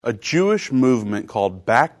A Jewish movement called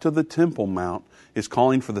Back to the Temple Mount is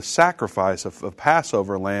calling for the sacrifice of a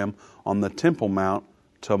Passover lamb on the Temple Mount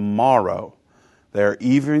tomorrow. They are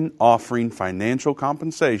even offering financial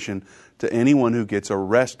compensation to anyone who gets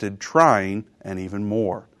arrested trying, and even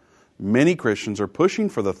more. Many Christians are pushing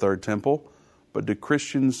for the third temple, but do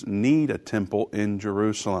Christians need a temple in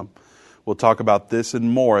Jerusalem? We'll talk about this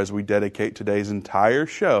and more as we dedicate today's entire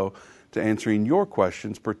show to answering your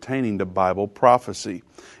questions pertaining to Bible prophecy.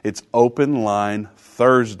 It's Open Line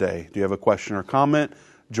Thursday. Do you have a question or comment?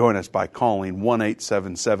 Join us by calling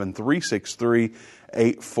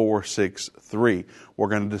 1-877-363-8463. We're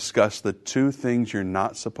going to discuss the two things you're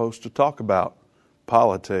not supposed to talk about: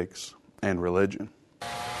 politics and religion.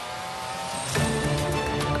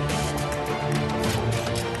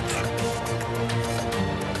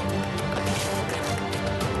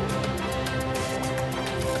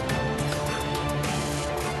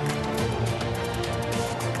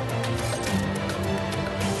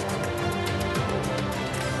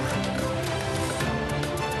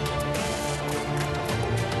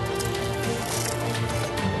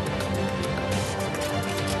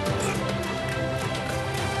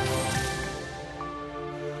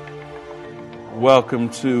 Welcome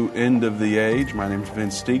to End of the Age. My name is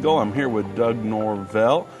Vince Stegall. I'm here with Doug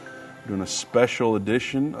Norvell, doing a special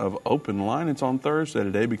edition of Open Line. It's on Thursday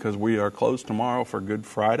today because we are closed tomorrow for Good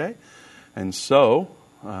Friday. And so,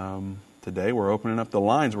 today we're opening up the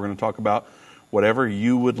lines. We're going to talk about whatever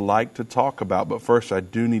you would like to talk about. But first, I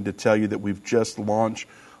do need to tell you that we've just launched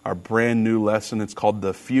our brand new lesson. It's called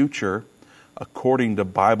The Future According to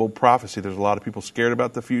Bible Prophecy. There's a lot of people scared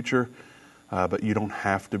about the future. But you don't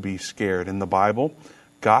have to be scared. In the Bible,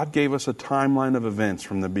 God gave us a timeline of events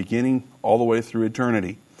from the beginning all the way through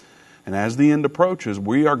eternity. And as the end approaches,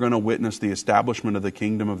 we are going to witness the establishment of the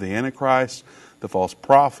kingdom of the Antichrist, the false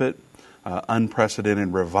prophet,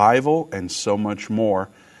 unprecedented revival, and so much more.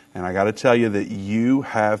 And I got to tell you that you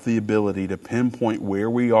have the ability to pinpoint where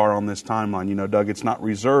we are on this timeline. You know, Doug, it's not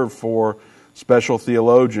reserved for special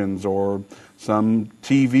theologians or some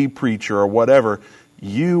TV preacher or whatever.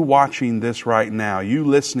 You watching this right now, you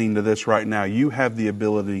listening to this right now, you have the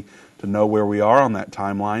ability to know where we are on that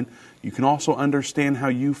timeline. You can also understand how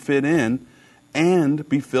you fit in and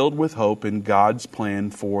be filled with hope in God's plan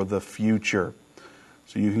for the future.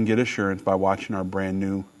 So you can get assurance by watching our brand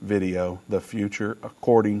new video, The Future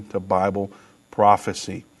According to Bible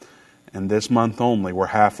Prophecy. And this month only, we're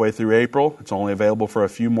halfway through April. It's only available for a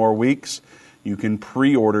few more weeks. You can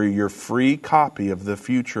pre-order your free copy of The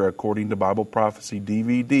Future According to Bible Prophecy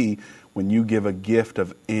DVD when you give a gift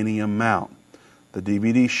of any amount. The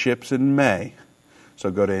DVD ships in May.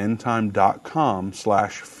 So go to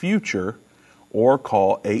endtime.com/future or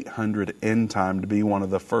call 800-ENDTIME to be one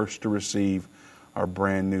of the first to receive our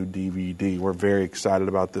brand new DVD. We're very excited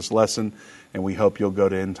about this lesson, and we hope you'll go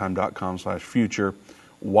to endtime.com/future.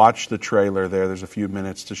 Watch the trailer there. There's a few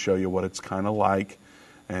minutes to show you what it's kind of like.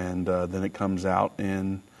 And then it comes out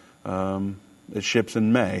it ships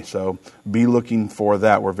in May. So be looking for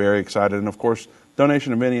that. We're very excited. And of course,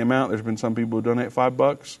 donation of any amount. There's been some people who donate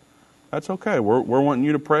 $5. That's okay. We're wanting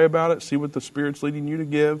you to pray about it, see what the Spirit's leading you to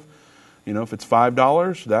give. You know, if it's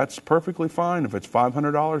 $5, that's perfectly fine. If it's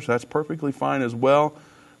 $500, that's perfectly fine as well.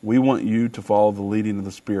 We want you to follow the leading of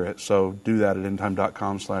the Spirit. So do that at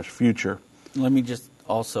endtime.com/future. Let me just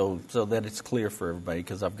also, so that it's clear for everybody,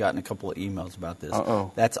 because I've gotten a couple of emails about this.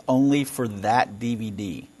 Uh-oh. That's only for that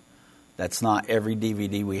DVD. That's not every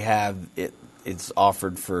DVD we have. It's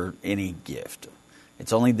offered for any gift.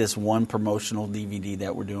 It's only this one promotional DVD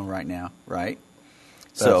that we're doing right now, right?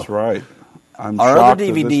 That's right. I'm our shocked other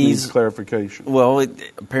DVDs, that this needs clarification. Well,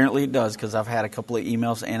 apparently it does, because I've had a couple of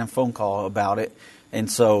emails and a phone call about it.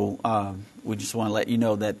 And so we just want to let you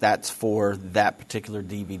know that that's for that particular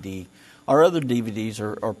DVD. Our other DVDs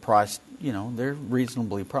are priced, you know, they're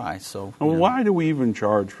reasonably priced. So, why do we even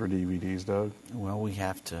charge for DVDs, Doug? Well, we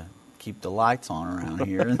have to keep the lights on around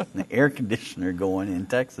here and the air conditioner going in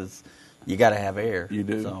Texas. You got to have air. You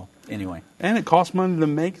do. So, anyway. And it costs money to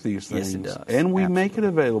make these things. Yes, it does. And we make it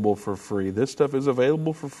Absolutely. available for free. This stuff is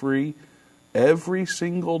available for free every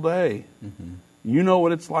single day. Mm-hmm. You know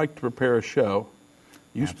what it's like to prepare a show.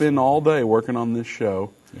 You spend all day working on this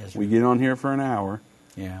show. Yes, we get on here for an hour.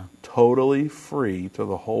 Yeah. Totally free to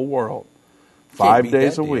the whole world. 5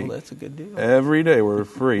 days a week. That's a good deal. Every day we're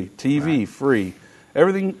free. TV, right. Free.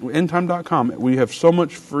 Everything, endtime.com. We have so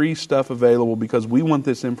much free stuff available because we want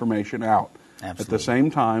this information out. Absolutely. At the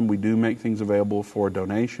same time, we do make things available for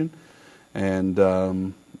donation. And,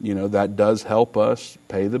 that does help us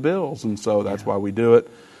pay the bills. And so that's why we do it.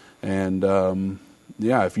 And,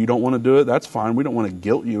 yeah, if you don't want to do it, that's fine. We don't want to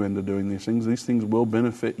guilt you into doing these things. These things will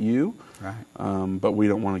benefit you, Right. But we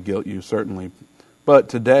don't want to guilt you, certainly. But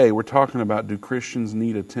today we're talking about, do Christians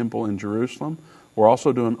need a temple in Jerusalem? We're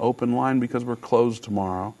also doing open line because we're closed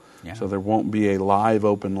tomorrow. Yeah. So there won't be a live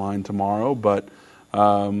open line tomorrow. But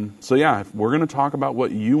so yeah, we're going to talk about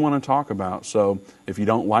what you want to talk about. So if you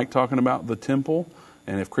don't like talking about the temple,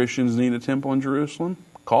 and if Christians need a temple in Jerusalem,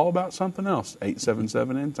 call about something else.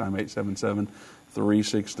 877-END-TIME,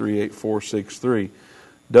 877-363-8463.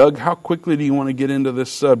 Doug, how quickly do you want to get into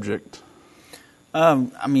this subject?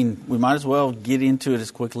 I mean, we might as well get into it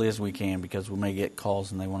as quickly as we can because we may get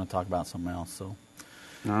calls and they want to talk about something else. So,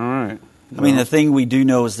 all right. I mean, the thing we do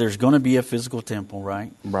know is there's going to be a physical temple,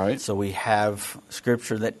 right? Right. So we have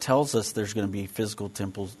scripture that tells us there's going to be a physical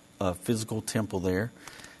temple there,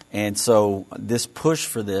 and so this push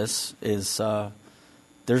for this is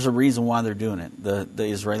there's a reason why they're doing it. The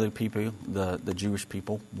Israeli people, the Jewish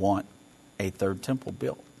people, want a third temple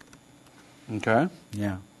built. Okay.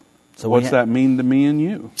 Yeah. So what's that mean to me and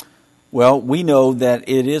you? Well, we know that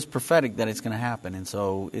it is prophetic that it's going to happen, and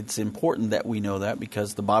so it's important that we know that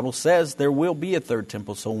because the Bible says there will be a third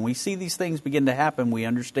temple. So when we see these things begin to happen, we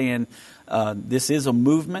understand this is a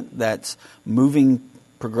movement that's moving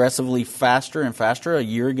progressively faster and faster. A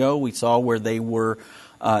year ago, we saw where they were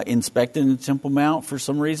inspecting the Temple Mount for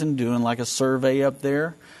some reason, doing like a survey up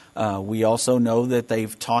there. We also know that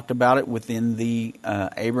they've talked about it within the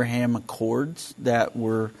Abraham Accords that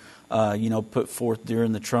were put forth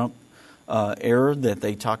during the Trump era, that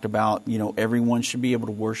they talked about, everyone should be able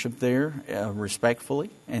to worship there respectfully.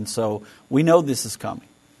 And so we know this is coming,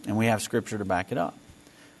 and we have scripture to back it up.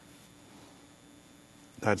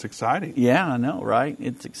 That's exciting. Yeah, I know, right?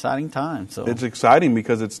 It's exciting time. So it's exciting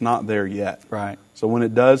because it's not there yet. Right. So when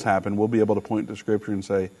it does happen, we'll be able to point to scripture and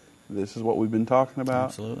say, this is what we've been talking about.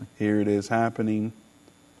 Absolutely. Here it is happening.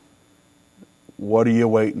 What are you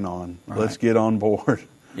waiting on? Right. Let's get on board.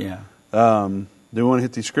 Yeah. Do we want to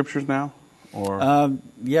hit these scriptures now? Or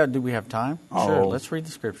yeah, do we have time? Sure, let's read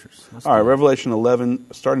the scriptures. All right, Revelation 11,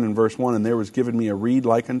 starting in verse 1, and there was given me a reed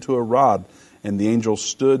like unto a rod, and the angel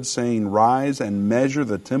stood, saying, Rise and measure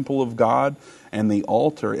the temple of God, and the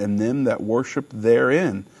altar, and them that worship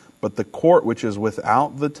therein. But the court which is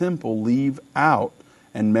without the temple leave out,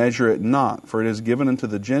 and measure it not, for it is given unto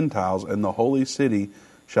the Gentiles, and the holy city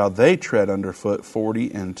shall they tread under foot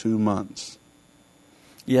 42 months.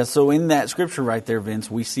 Yeah, so in that scripture right there,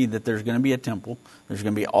 Vince, we see that there's going to be a temple, there's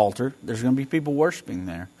going to be an altar, there's going to be people worshiping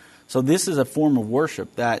there. So this is a form of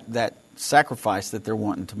worship, that sacrifice that they're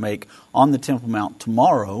wanting to make on the Temple Mount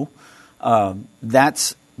tomorrow.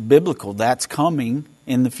 That's biblical, that's coming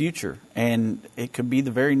in the future, and it could be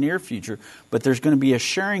the very near future, but there's going to be a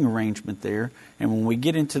sharing arrangement there, and when we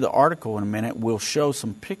get into the article in a minute, we'll show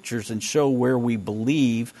some pictures and show where we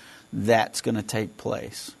believe that's going to take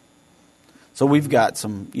place. So we've got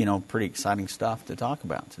some, pretty exciting stuff to talk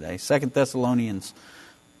about today. 2 Thessalonians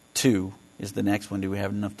 2 is the next one. Do we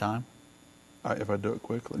have enough time? If I do it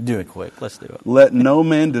quickly. Do it quick. Let's do it. Let no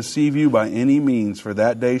man deceive you by any means, for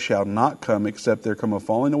that day shall not come, except there come a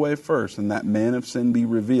falling away first, and that man of sin be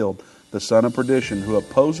revealed, the son of perdition, who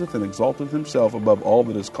opposeth and exalteth himself above all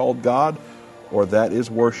that is called God, or that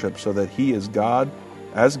is worshipped, so that he is God,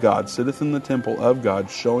 as God, sitteth in the temple of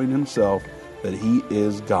God, showing himself that he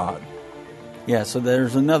is God. Yeah, so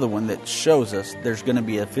there's another one that shows us there's going to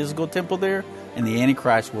be a physical temple there, and the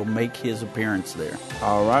Antichrist will make his appearance there.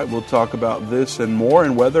 All right, we'll talk about this and more,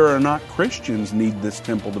 and whether or not Christians need this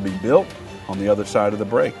temple to be built on the other side of the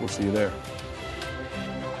break. We'll see you there.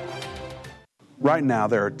 Right now,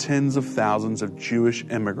 there are tens of thousands of Jewish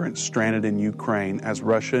immigrants stranded in Ukraine as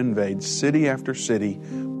Russia invades city after city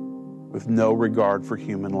with no regard for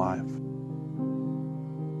human life.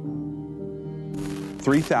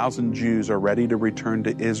 3,000 Jews are ready to return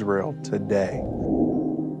to Israel today.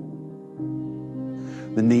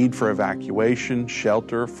 The need for evacuation,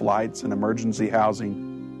 shelter, flights, and emergency housing,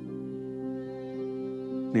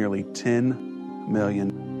 nearly $10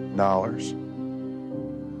 million.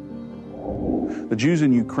 The Jews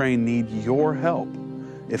in Ukraine need your help.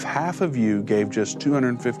 If half of you gave just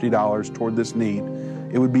 $250 toward this need,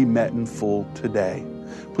 it would be met in full today.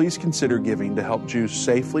 Please consider giving to help Jews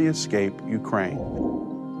safely escape Ukraine.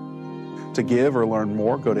 To give or learn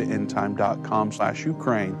more, go to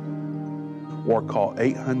endtime.com/Ukraine or call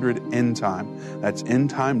 800-END-TIME. That's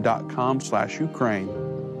endtime.com/Ukraine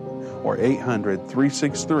or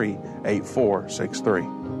 800-363-8463.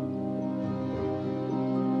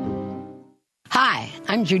 Hi,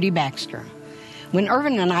 I'm Judy Baxter. When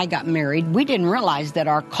Irvin and I got married, we didn't realize that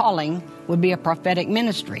our calling would be a prophetic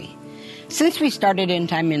ministry. Since we started End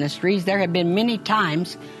Time Ministries, there have been many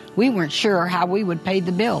times we weren't sure how we would pay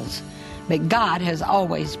the bills, but God has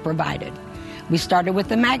always provided. We started with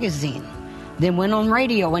the magazine, then went on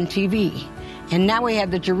radio and TV, and now we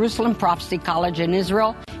have the Jerusalem Prophecy College in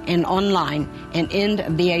Israel and online and End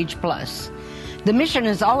of the Age Plus. The mission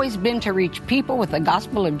has always been to reach people with the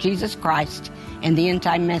gospel of Jesus Christ and the end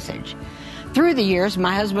time message. Through the years,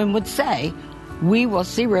 my husband would say, we will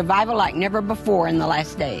see revival like never before in the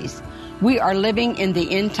last days. We are living in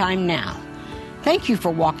the end time now. Thank you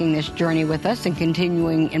for walking this journey with us and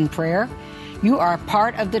continuing in prayer. You are a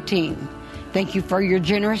part of the team. Thank you for your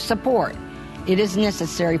generous support. It is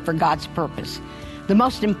necessary for God's purpose. The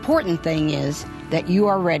most important thing is that you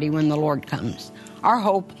are ready when the Lord comes. Our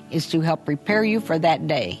hope is to help prepare you for that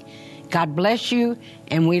day. God bless you,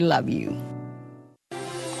 and we love you.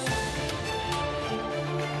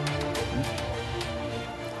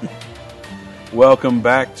 Welcome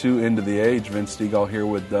back to End of the Age. Vince Stegall here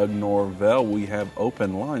with Doug Norvell. We have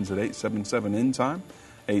open lines at 877-END-TIME,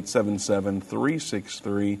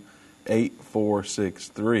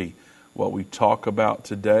 877-363-8463. What we talk about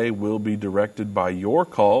today will be directed by your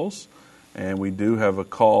calls, and we do have a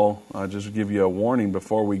call. Just to give you a warning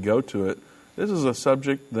before we go to it, this is a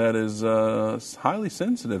subject that is highly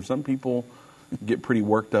sensitive. Some people get pretty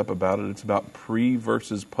worked up about it. It's about pre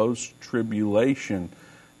versus post-tribulation.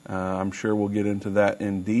 I'm sure we'll get into that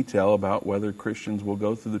in detail about whether Christians will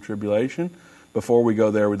go through the tribulation. Before we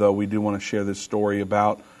go there, though, we do want to share this story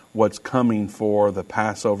about what's coming for the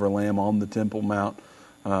Passover lamb on the Temple Mount.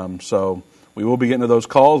 So we will be getting to those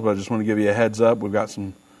calls, but I just want to give you a heads up. We've got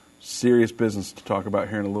some serious business to talk about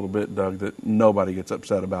here in a little bit, Doug, that nobody gets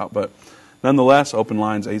upset about. But nonetheless, open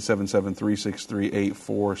lines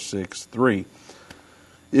 877-363-8463.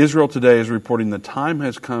 Israel today is reporting the time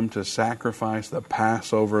has come to sacrifice the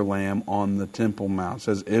Passover lamb on the Temple Mount. It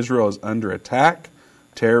says Israel is under attack.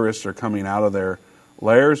 Terrorists are coming out of their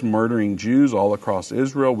lairs, murdering Jews all across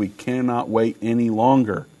Israel. We cannot wait any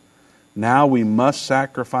longer. Now we must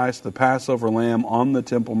sacrifice the Passover lamb on the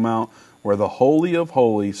Temple Mount, where the Holy of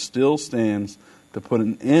Holies still stands, to put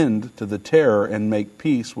an end to the terror and make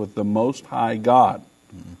peace with the Most High God.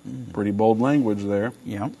 Mm-hmm. Pretty bold language there.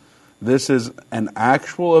 Yeah. This is an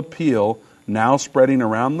actual appeal now spreading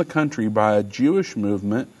around the country by a Jewish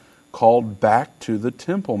movement called Back to the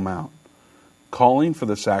Temple Mount, calling for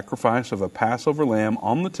the sacrifice of a Passover lamb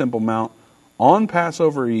on the Temple Mount on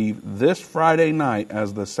Passover Eve this Friday night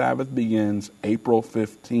as the Sabbath begins April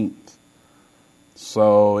 15th.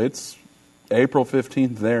 So it's April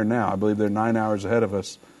 15th there now. I believe they're 9 hours ahead of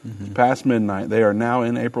us. Mm-hmm. It's past midnight. They are now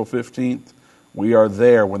in April 15th. We are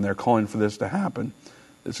there when they're calling for this to happen.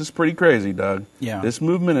 This is pretty crazy, Doug. Yeah. This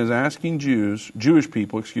movement is asking Jewish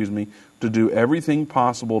people, to do everything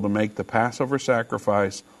possible to make the Passover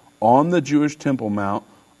sacrifice on the Jewish Temple Mount,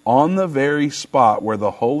 on the very spot where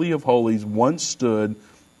the Holy of Holies once stood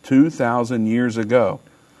 2,000 years ago.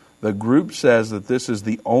 The group says that this is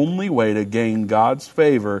the only way to gain God's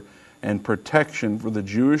favor and protection for the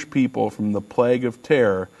Jewish people from the plague of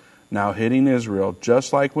terror now hitting Israel,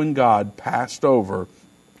 just like when God passed over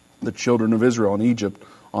the children of Israel in Egypt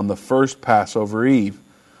on the first Passover Eve.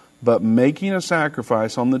 But making a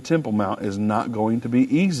sacrifice on the Temple Mount is not going to be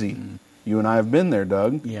easy. Mm. You and I have been there,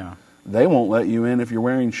 Doug. Yeah. They won't let you in if you're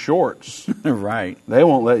wearing shorts. Right. They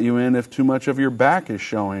won't let you in if too much of your back is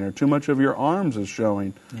showing or too much of your arms is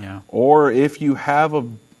showing. Yeah. Or if you have a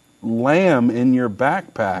lamb in your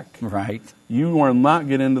backpack. Right. You will not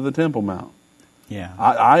get into the Temple Mount. Yeah.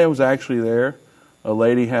 I was actually there. A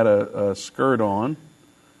lady had a skirt on,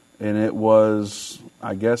 and it was,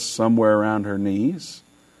 I guess, somewhere around her knees.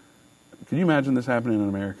 Could you imagine this happening in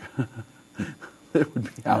America? It would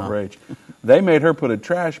be outrage. No. They made her put a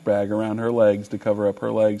trash bag around her legs to cover up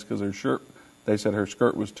her legs because they said her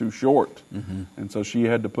skirt was too short. Mm-hmm. And so she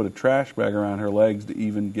had to put a trash bag around her legs to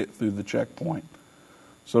even get through the checkpoint.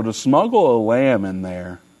 So to smuggle a lamb in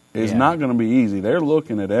there is not going to be easy. They're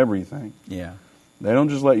looking at everything. Yeah. They don't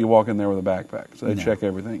just let you walk in there with a backpack. So they check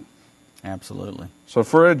everything. Absolutely. So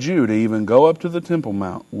for a Jew to even go up to the Temple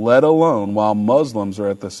Mount, let alone while Muslims are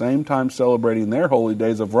at the same time celebrating their holy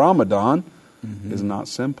days of Ramadan, is not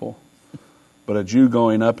simple. But a Jew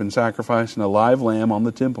going up and sacrificing a live lamb on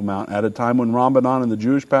the Temple Mount at a time when Ramadan and the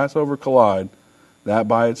Jewish Passover collide, that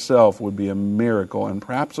by itself would be a miracle and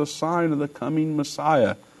perhaps a sign of the coming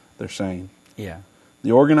Messiah, they're saying. Yeah.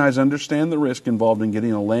 The organized understand the risk involved in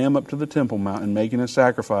getting a lamb up to the Temple Mount and making a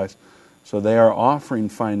sacrifice, so they are offering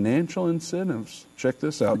financial incentives. Check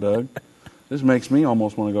this out, Doug. This makes me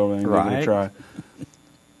almost want to go over there and give it a try.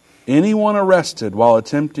 Anyone arrested while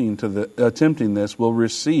attempting this will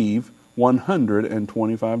receive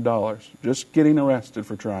 $125. Just getting arrested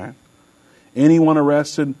for trying. Anyone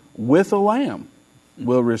arrested with a lamb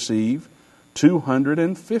will receive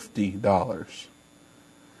 $250.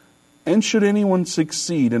 And should anyone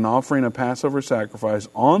succeed in offering a Passover sacrifice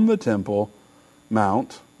on the Temple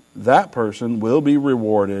Mount, that person will be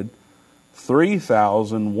rewarded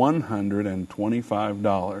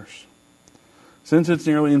 $3,125. Since it's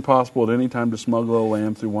nearly impossible at any time to smuggle a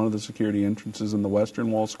lamb through one of the security entrances in the Western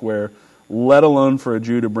Wall Square, let alone for a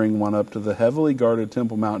Jew to bring one up to the heavily guarded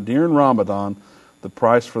Temple Mount during Ramadan, the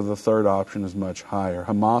price for the third option is much higher.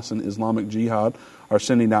 Hamas and Islamic Jihad are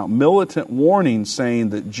sending out militant warnings saying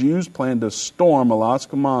that Jews plan to storm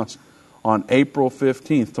Al-Aqsa Mosque on April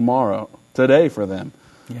 15th, today for them,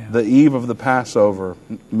 the eve of the Passover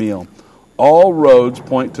meal. All roads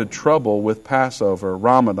point to trouble with Passover,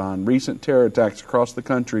 Ramadan, recent terror attacks across the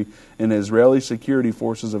country, and Israeli security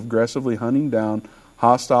forces aggressively hunting down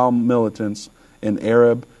hostile militants in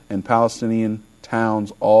Arab and Palestinian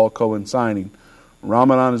towns, all coinciding.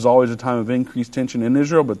 Ramadan is always a time of increased tension in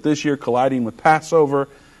Israel, but this year colliding with Passover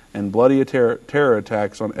and bloody terror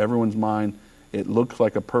attacks on everyone's mind, it looks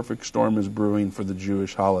like a perfect storm is brewing for the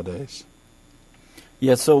Jewish holidays.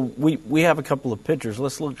 Yeah, so we have a couple of pictures.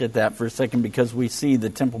 Let's look at that for a second because we see the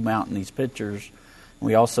Temple Mount in these pictures.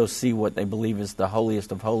 We also see what they believe is the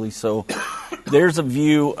holiest of holies. So there's a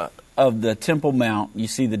view of the Temple Mount. You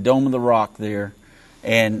see the Dome of the Rock there.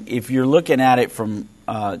 And if you're looking at it from,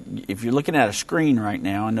 if you're looking at a screen right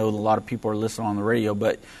now, I know a lot of people are listening on the radio,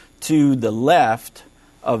 but to the left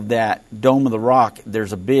of that Dome of the Rock,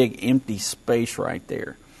 there's a big empty space right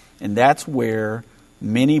there. And that's where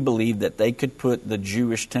many believe that they could put the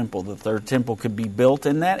Jewish temple, the third temple, could be built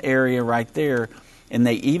in that area right there. And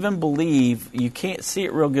they even believe, you can't see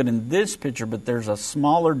it real good in this picture, but there's a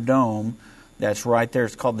smaller dome that's right there.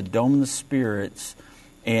 It's called the Dome of the Spirits.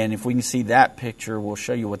 And if we can see that picture, we'll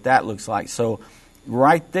show you what that looks like. So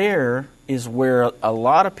right there is where a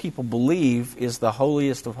lot of people believe is the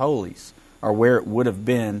holiest of holies, or where it would have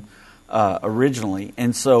been originally.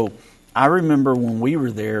 And so I remember when we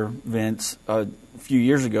were there, Vince, a few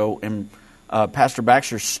years ago, and Pastor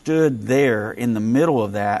Baxter stood there in the middle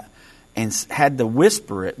of that and had to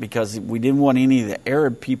whisper it because we didn't want any of the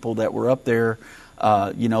Arab people that were up there,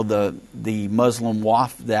 the Muslim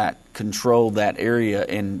Waqf that control that area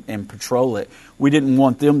and patrol it. We didn't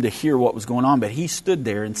want them to hear what was going on, but he stood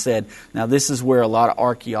there and said, now this is where a lot of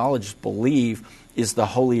archaeologists believe is the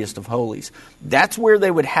holiest of holies. That's where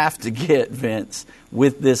they would have to get, Vince,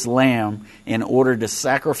 with this lamb in order to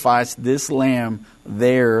sacrifice this lamb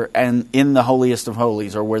there and in the holiest of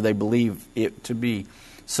holies, or where they believe it to be.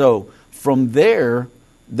 So from there,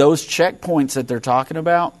 those checkpoints that they're talking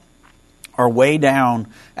about are way down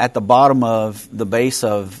at the bottom of the base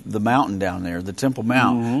of the mountain down there, the Temple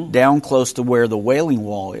Mount, down close to where the Wailing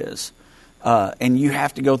Wall is. And you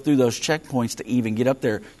have to go through those checkpoints to even get up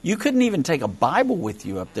there. You couldn't even take a Bible with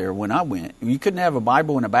you up there when I went. You couldn't have a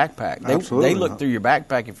Bible in a backpack. They looked through your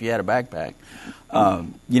backpack if you had a backpack. I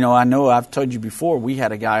know I've told you before, we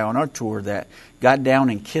had a guy on our tour that got down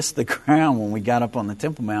and kissed the ground when we got up on the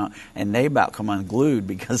Temple Mount, and they about come unglued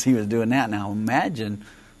because he was doing that. Now imagine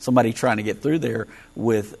somebody trying to get through there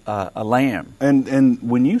with a lamb. And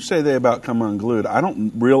when you say they about come unglued, I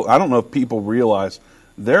don't know if people realize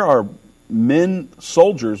there are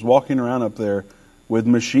soldiers walking around up there with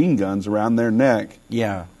machine guns around their neck.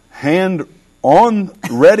 Yeah. Hand on,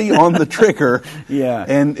 ready on the trigger. Yeah.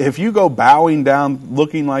 And if you go bowing down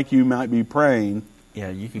looking like you might be praying,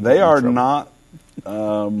 you can they are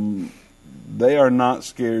not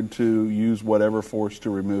scared to use whatever force to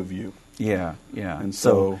remove you. Yeah. And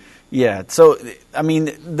so I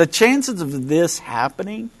mean, the chances of this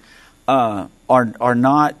happening are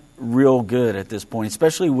not real good at this point,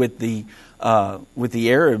 especially with the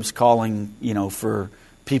Arabs calling, for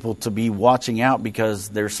people to be watching out because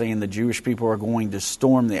they're saying the Jewish people are going to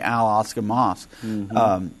storm the Al-Aqsa Mosque.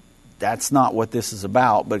 That's not what this is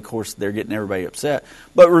about, but of course they're getting everybody upset.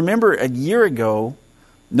 But remember, a year ago,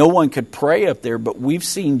 no one could pray up there, but we've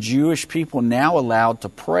seen Jewish people now allowed to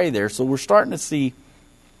pray there. So we're starting to see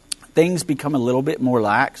things become a little bit more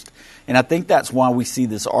laxed. And I think that's why we see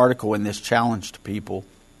this article and this challenge to people.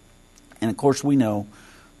 And of course we know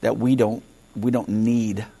that we don't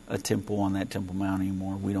need a temple on that Temple Mount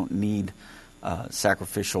anymore. We don't need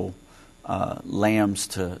sacrificial lambs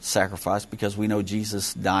to sacrifice because we know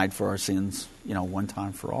Jesus died for our sins, one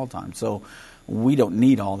time for all time. So we don't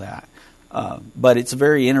need all that. But it's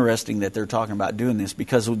very interesting that they're talking about doing this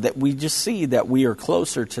because that we just see that we are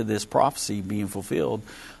closer to this prophecy being fulfilled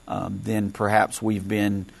than perhaps we've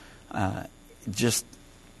been just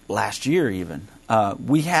last year even.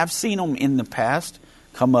 We have seen them in the past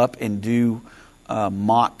come up and do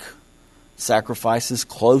mock sacrifices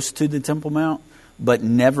close to the Temple Mount, but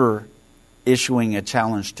never issuing a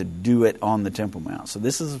challenge to do it on the Temple Mount. So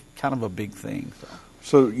this is kind of a big thing.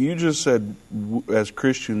 So you just said, as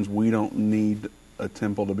Christians, we don't need a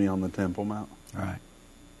temple to be on the Temple Mount. Right.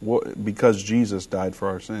 Because Jesus died for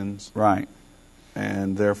our sins. Right.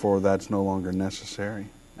 And therefore that's no longer necessary.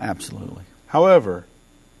 Absolutely. However,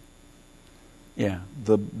 yeah,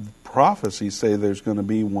 the prophecies say there's going to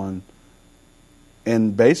be one,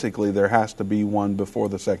 and basically there has to be one before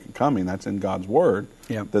the second coming. That's in God's Word.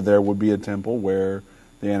 Yep. That there would be a temple where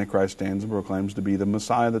the Antichrist stands and proclaims to be the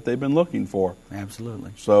Messiah that they've been looking for.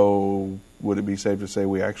 Absolutely. So would it be safe to say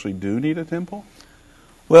we actually do need a temple?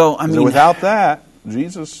 Well, I mean, without that,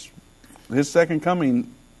 Jesus, His second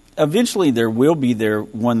coming... Eventually there will be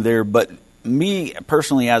one there, but me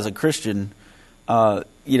personally as a Christian, I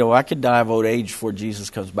could die of old age before Jesus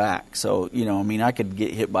comes back. So, I could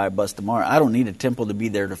get hit by a bus tomorrow. I don't need a temple to be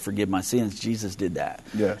there to forgive my sins. Jesus did that.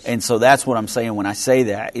 Yes. And so that's what I'm saying when I say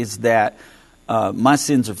that, is that my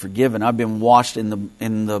sins are forgiven. I've been washed in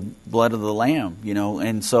the blood of the Lamb,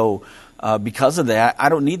 and so because of that, I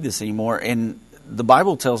don't need this anymore. And the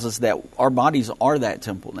Bible tells us that our bodies are that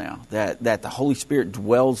temple now, that the Holy Spirit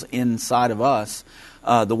dwells inside of us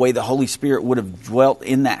the way the Holy Spirit would have dwelt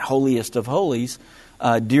in that holiest of holies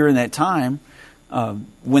during that time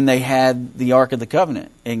when they had the Ark of the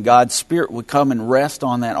Covenant. And God's Spirit would come and rest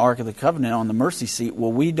on that Ark of the Covenant on the mercy seat.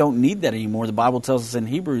 Well, we don't need that anymore. The Bible tells us in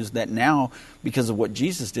Hebrews that now, because of what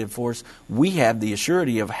Jesus did for us, we have the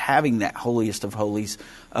assurity of having that holiest of holies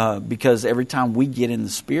because every time we get in the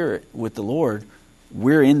Spirit with the Lord,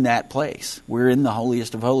 we're in that place. We're in the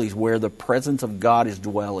holiest of holies where the presence of God is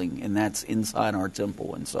dwelling, and that's inside our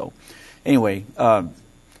temple. And so, anyway,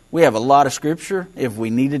 we have a lot of Scripture if we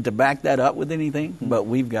needed to back that up with anything, but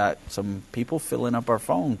we've got some people filling up our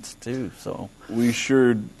phones too. So we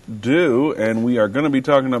sure do, and we are going to be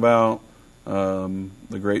talking about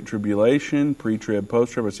the Great Tribulation, pre-trib,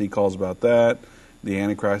 post-trib, as he calls about that, the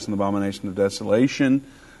Antichrist and the abomination of desolation.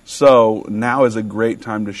 So now is a great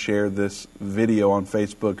time to share this video on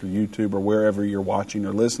Facebook or YouTube or wherever you're watching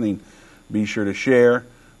or listening. Be sure to share.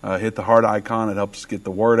 Hit the heart icon. It helps us get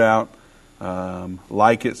the word out.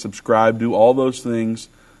 Like it, subscribe, do all those things.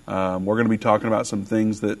 We're going to be talking about some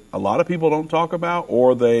things that a lot of people don't talk about,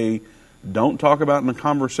 or they don't talk about in a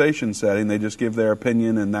conversation setting. They just give their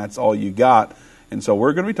opinion and that's all you got. And so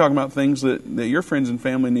we're going to be talking about things that your friends and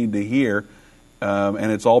family need to hear.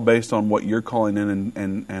 And it's all based on what you're calling in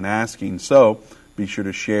and asking. So be sure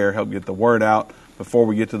to share, help get the word out. Before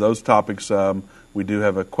we get to those topics, we do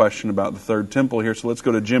have a question about the third temple here. So let's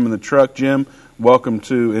go to Jim in the truck. Jim, welcome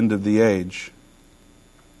to End of the Age.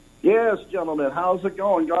 Yes, gentlemen. How's it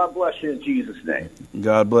going? God bless you in Jesus' name.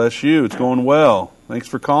 God bless you. It's going well. Thanks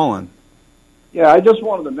for calling. Yeah, I just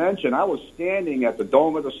wanted to mention, I was standing at the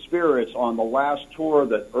Dome of the Spirits on the last tour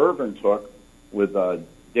that Irvin took with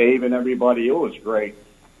Dave and everybody. It was great.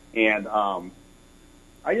 And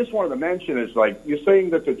I just wanted to mention is, like, you're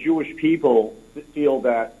saying that the Jewish people feel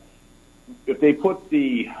that if they put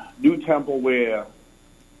the new temple where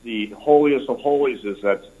the holiest of holies is,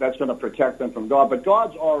 that's going to protect them from God. But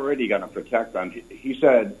God's already going to protect them. He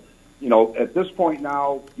said, at this point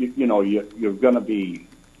now, you're going to be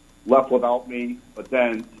left without me. But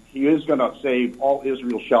then he is going to save, all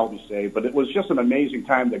Israel shall be saved. But it was just an amazing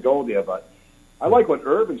time to go there. But I like what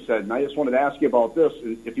Irvin said, and I just wanted to ask you about this,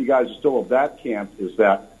 if you guys are still of that camp, is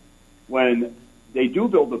that when they do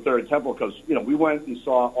build the third temple, because, we went and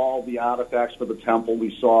saw all the artifacts for the temple.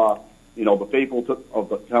 We saw, the faithful of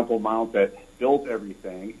the Temple Mount that built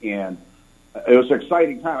everything, and it was an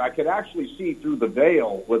exciting time. I could actually see through the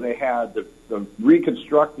veil where they had the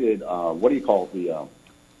reconstructed, what do you call it, the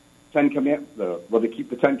Ten Commandments, where they keep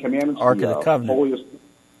the Ten Commandments. Ark of the Covenant. Holiest,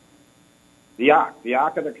 the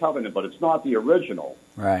Ark of the Covenant, but it's not the original.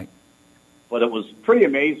 Right. But it was pretty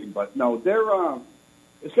amazing. But no,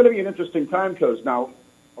 it's going to be an interesting time because now,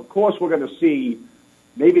 of course, we're going to see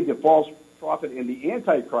maybe the false prophet and the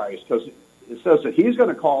Antichrist, because it says that he's going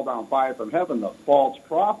to call down fire from heaven, the false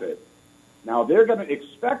prophet. Now, they're going to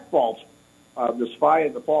expect this fire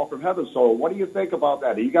to fall from heaven. So what do you think about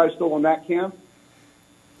that? Are you guys still in that camp?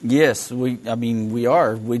 Yes, we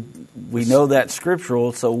are. We know that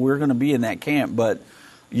scriptural, so we're going to be in that camp. But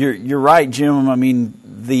you're right, Jim. I mean,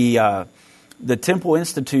 the Temple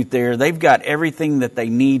Institute there, they've got everything that they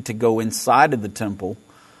need to go inside of the temple.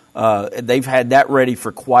 They've had that ready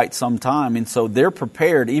for quite some time, and so they're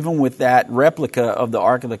prepared, even with that replica of the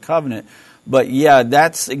Ark of the Covenant. But yeah,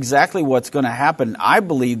 that's exactly what's going to happen. I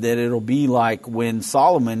believe that it'll be like when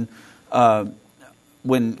Solomon,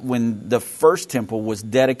 when the first temple was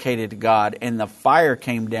dedicated to God and the fire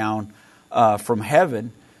came down from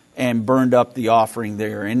heaven and burned up the offering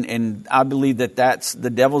there. And I believe that the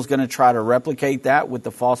devil's going to try to replicate that with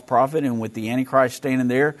the false prophet and with the Antichrist standing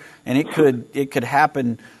there. And it could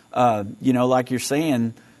happen, like you're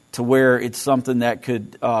saying, to where it's something that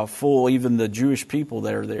could fool even the Jewish people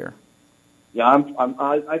that are there. Yeah,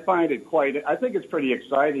 I find it I think it's pretty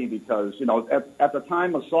exciting because, at the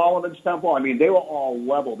time of Solomon's temple, I mean, they were all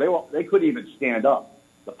level. They couldn't even stand up.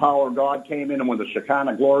 The power of God came in, and when the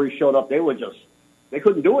Shekinah glory showed up, they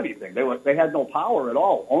couldn't do anything. They had no power at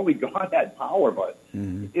all. Only God had power, but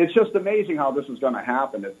it's just amazing how this is going to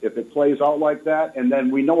happen if it plays out like that. And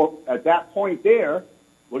then we know at that point there,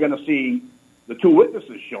 we're going to see the two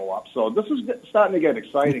witnesses show up. So this is starting to get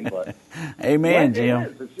exciting. But Amen,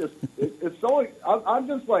 Jim. It's just, it's so, I'm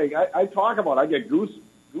just like, I talk about it, I get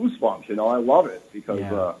goosebumps, I love it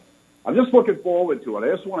because I'm just looking forward to it.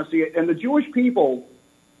 I just want to see it. And the Jewish people,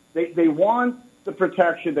 they want the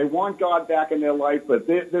protection. They want God back in their life, but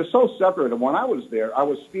they're so separate. And when I was there, I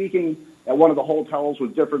was speaking at one of the hotels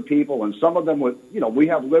with different people, and some of them would, we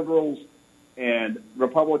have liberals and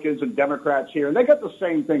Republicans and Democrats here, and they got the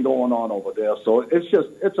same thing going on over there. So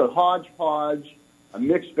it's a hodgepodge, a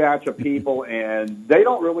mixed batch of people, and they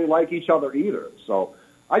don't really like each other either. So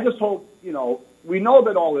I just hope, we know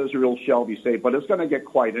that all Israel shall be saved, but it's going to get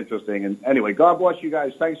quite interesting. And anyway, God bless you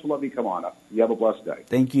guys. Thanks for letting me come on up. You have a blessed day.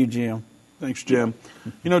 Thank you, Jim. Thanks, Jim.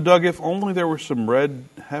 Doug, if only there were some red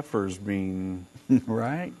heifers being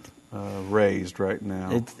right raised right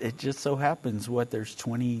now. It just so happens, there's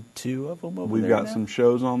 22 of them over We've there got now? some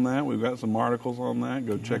shows on that. We've got some articles on that.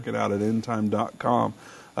 Go check it out at endtime.com.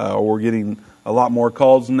 We're getting a lot more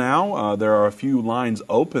calls now. There are a few lines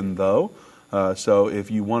open, though. So if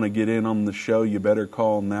you want to get in on the show, you better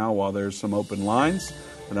call now while there's some open lines.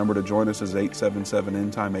 The number to join us is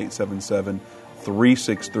 877-END-TIME,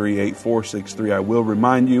 877-363-8463. I will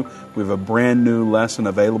remind you, we have a brand new lesson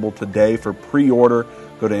available today for pre-order.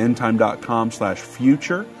 Go to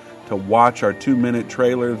endtime.com/future to watch our 2-minute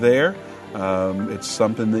trailer there. It's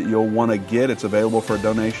something that you'll want to get. It's available for a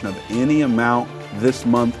donation of any amount this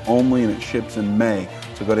month only, and it ships in May.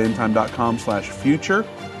 So go to endtime.com/future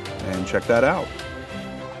and check that out.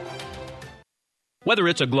 Whether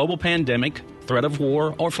it's a global pandemic, threat of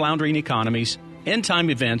war, or floundering economies,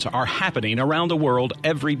 end-time events are happening around the world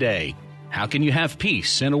every day. How can you have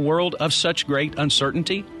peace in a world of such great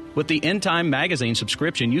uncertainty? With the End Time magazine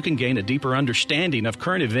subscription, you can gain a deeper understanding of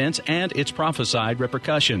current events and its prophesied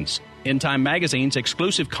repercussions. End Time magazine's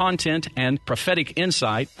exclusive content and prophetic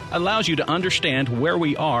insight allows you to understand where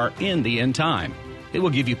we are in the end time. It will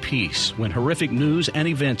give you peace when horrific news and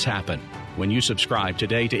events happen. When you subscribe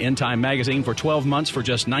today to End Time magazine for 12 months for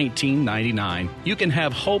just $19.99, you can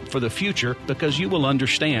have hope for the future because you will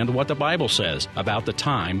understand what the Bible says about the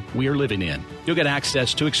time we are living in. You'll get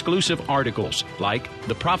access to exclusive articles like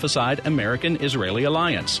the Prophesied American-Israeli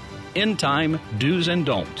Alliance, End Time Do's and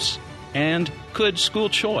Don'ts, and Could School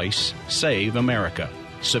Choice Save America?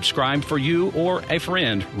 Subscribe for you or a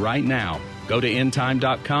friend right now. Go to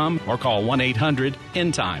endtime.com or call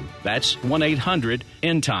 1-800-END-TIME. That's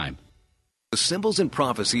 1-800-END-TIME. The symbols and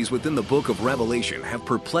prophecies within the book of Revelation have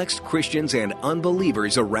perplexed Christians and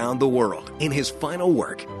unbelievers around the world. In his final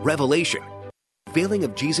work, Revelation, Veiling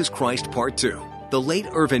of Jesus Christ Part 2, the late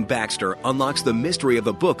Irvin Baxter unlocks the mystery of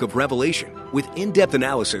the book of Revelation with in-depth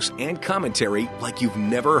analysis and commentary like you've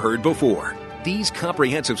never heard before. These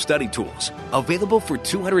comprehensive study tools, available for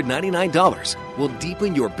 $299, will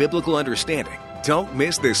deepen your biblical understanding. Don't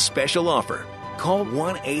miss this special offer. Call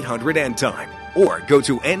 1-800-END-TIME or go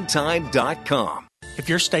to endtime.com. If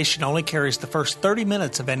your station only carries the first 30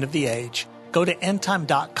 minutes of End of the Age, go to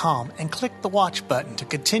endtime.com and click the watch button to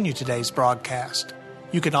continue today's broadcast.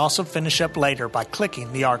 You can also finish up later by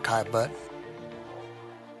clicking the archive button.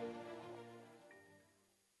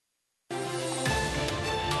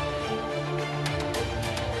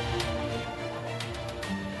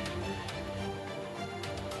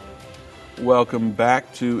 Welcome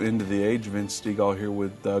back to End of the Age. Vince Stegall here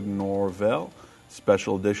with Doug Norvell.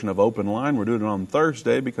 Special edition of Open Line. We're doing it on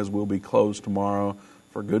Thursday because we'll be closed tomorrow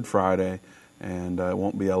for Good Friday, and it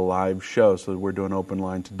won't be a live show, so we're doing Open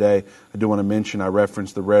Line today. I do want to mention I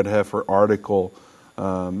referenced the Red Heifer article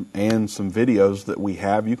and some videos that we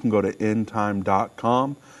have. You can go to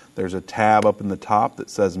endtime.com. There's a tab up in the top that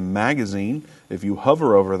says Magazine. If you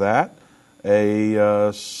hover over that,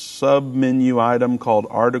 a sub-menu item called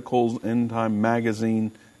Articles End Time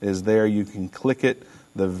Magazine is there. You can click it.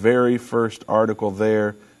 The very first article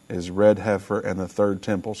there is Red Heifer and the Third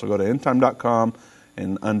Temple. So go to endtime.com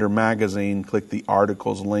and under magazine, click the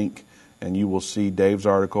articles link, and you will see Dave's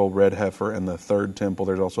article, Red Heifer and the Third Temple.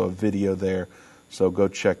 There's also a video there, so go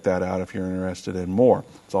check that out if you're interested in more.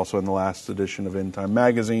 It's also in the last edition of End Time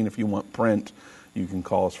Magazine. If you want print, you can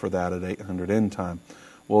call us for that at 800 End Time.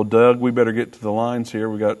 Well, Doug, we better get to the lines here.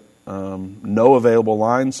 We got no available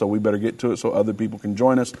lines, so we better get to it so other people can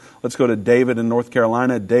join us. Let's go to David in North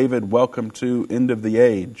Carolina. David, welcome to End of the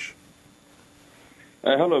Age.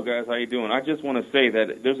 Hello, guys. How you doing? I just want to say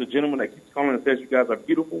that there's a gentleman that keeps calling and says you guys are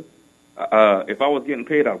beautiful. If I was getting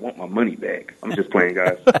paid, I'd want my money back. I'm just playing,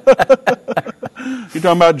 guys. You're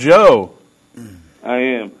talking about Joe. I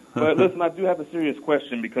am. But listen, I do have a serious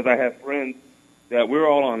question because I have friends that we're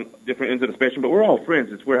all on different ends of the spectrum, but we're all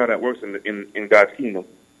friends. It's weird how that works in God's kingdom.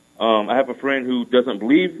 I have a friend who doesn't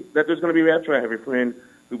believe that there's going to be rapture. I have a friend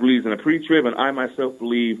who believes in a pre-trib, and I myself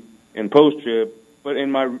believe in post-trib. But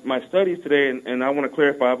in my studies today, and I want to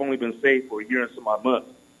clarify, I've only been saved for a year and some odd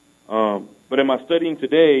months. But in my studying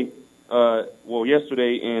today,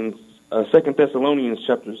 yesterday in 2 Thessalonians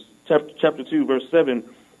chapter 2, verse 7,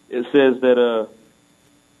 it says that,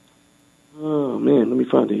 let me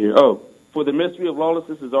find it here. For the mystery of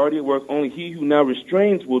lawlessness is already at work. Only he who now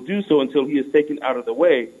restrains will do so until he is taken out of the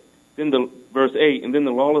way. Then verse 8, and then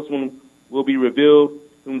the lawless one will be revealed,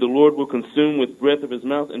 whom the Lord will consume with breath of his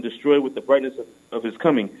mouth and destroy with the brightness of his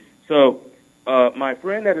coming. So my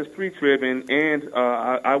friend that is pre-trib, and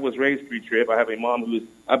I was raised pre-trib. I have a mom who is,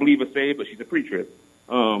 I believe, is saved, but she's a pre-trib.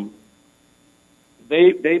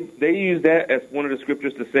 They use that as one of the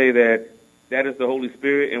scriptures to say that is the Holy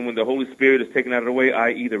Spirit, and when the Holy Spirit is taken out of the way,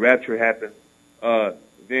 i.e. the rapture happens,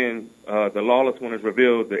 then the lawless one is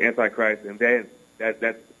revealed, the Antichrist, and then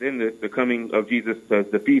then the coming of Jesus to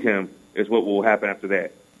defeat him is what will happen after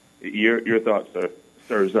that. Your thoughts,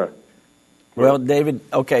 sir. Well, David,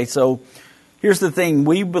 okay, so here's the thing.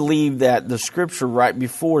 We believe that the scripture right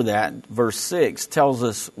before that, verse 6, tells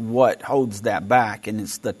us what holds that back, and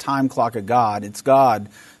it's the time clock of God. It's God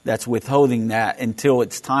that's withholding that until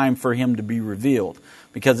it's time for him to be revealed.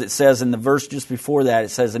 Because it says in the verse just before that, it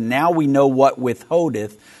says, and now we know what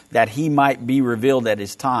withholdeth, that he might be revealed at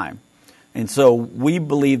his time. And so we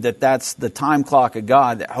believe that that's the time clock of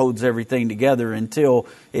God that holds everything together until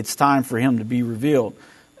it's time for him to be revealed.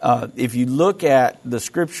 If you look at the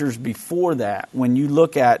scriptures before that, when you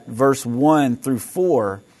look at verse 1 through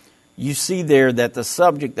 4, you see there that the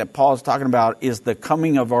subject that Paul is talking about is the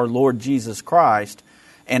coming of our Lord Jesus Christ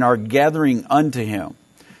and our gathering unto him.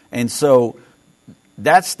 And so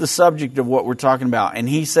that's the subject of what we're talking about. And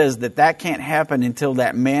he says that can't happen until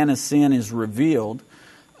that man of sin is revealed.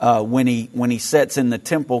 When he sits in the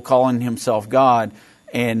temple calling himself God,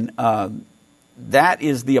 and that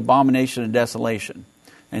is the abomination of desolation.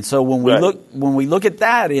 And so when we look at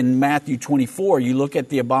that in Matthew 24, you look at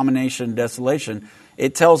the abomination of desolation.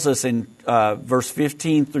 It tells us in verse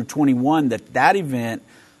 15 through 21 that event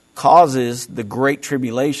causes the great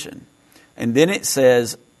tribulation, and then it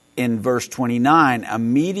says in verse 29,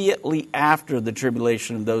 immediately after the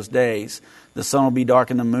tribulation of those days, the sun will be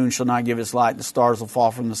dark and the moon shall not give its light. The stars will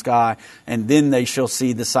fall from the sky. And then they shall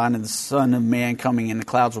see the sign of the Son of Man coming in the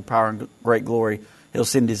clouds with power and great glory. He'll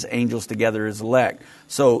send his angels together as elect.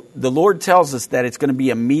 So the Lord tells us that it's going to be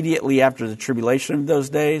immediately after the tribulation of those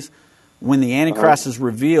days. When the Antichrist is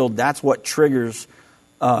revealed, that's what triggers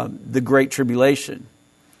the great tribulation.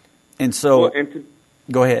 And so,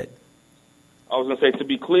 go ahead. I was going to say, to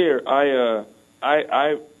be clear,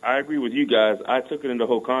 I agree with you guys. I took it in the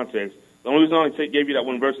whole context. The only reason I only gave you that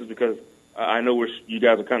one verse is because I know you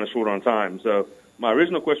guys are kind of short on time. So my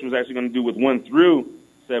original question was actually going to do with 1 through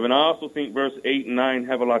 7. I also think verse 8 and 9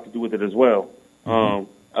 have a lot to do with it as well. I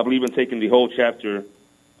believe in taking the whole chapter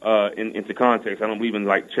into context. I don't believe in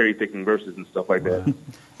cherry picking verses and stuff like that.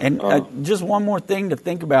 And just one more thing to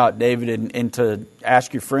think about, David, and to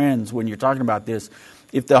ask your friends when you're talking about this.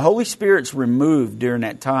 If the Holy Spirit's removed during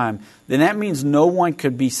that time, then that means no one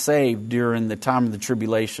could be saved during the time of the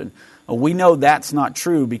tribulation. We know that's not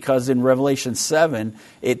true because in Revelation 7,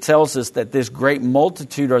 it tells us that this great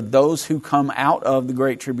multitude are those who come out of the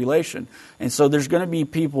great tribulation. And so there's going to be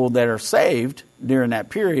people that are saved during that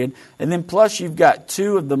period. And then plus you've got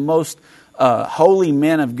two of the most holy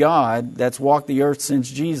men of God that's walked the earth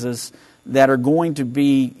since Jesus that are going to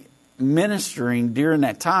be ministering during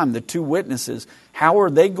that time, the two witnesses. How are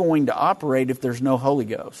they going to operate if there's no Holy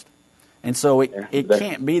Ghost? And so it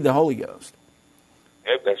can't be the Holy Ghost.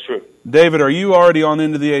 Yep, that's true. David, are you already on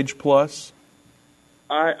End of the Age Plus?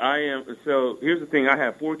 I am. So here's the thing. I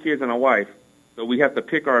have 4 kids and a wife, so we have to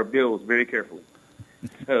pick our bills very carefully.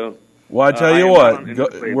 So, well, I tell you what,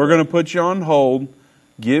 we're going to put you on hold.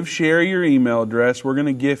 give Sherry your email address. We're going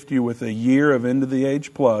to gift you with a year of End of the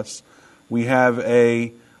Age Plus. We have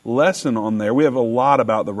a lesson on there. We have a lot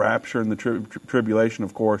about the rapture and the tribulation,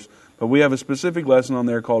 of course, but we have a specific lesson on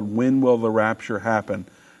there called When Will the Rapture Happen?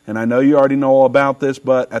 And I know you already know all about this,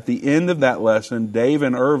 but at the end of that lesson, Dave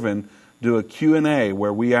and Irvin do a Q&A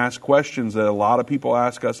where we ask questions that a lot of people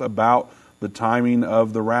ask us about the timing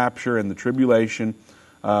of the rapture and the tribulation.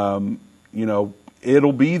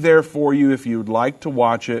 It'll be there for you if you'd like to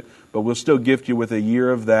watch it, but we'll still gift you with a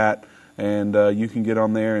year of that, and you can get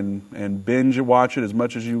on there and binge watch it as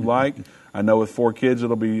much as you like. I know with 4 kids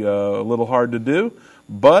it'll be a little hard to do,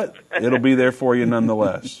 but it'll be there for you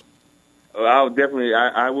nonetheless. I'll definitely,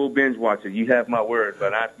 I will binge watch it. You have my word,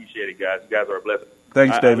 but I appreciate it, guys. You guys are a blessing.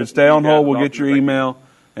 Thanks, David. Stay on hold. We'll get your email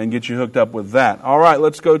and get you hooked up with that. All right,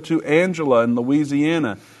 let's go to Angela in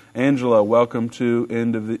Louisiana. Angela, welcome to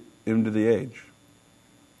End of the Age.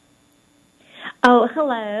 Oh,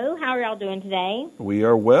 hello. How are y'all doing today? We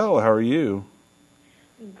are well. How are you?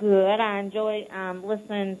 Good. I enjoy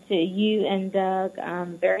listening to you and Doug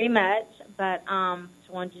very much, but just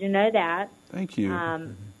wanted you to know that. Thank you.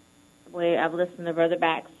 I've listened to Brother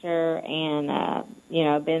Baxter and,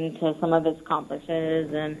 been to some of his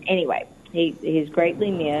conferences. And anyway, he's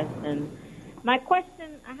greatly missed. And my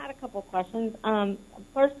question, I had a couple of questions.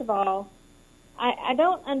 First of all, I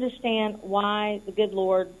don't understand why the good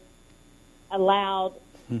Lord allowed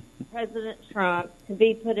President Trump to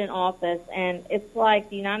be put in office. And it's like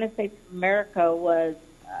the United States of America was,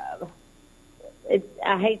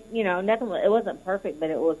 it wasn't perfect, but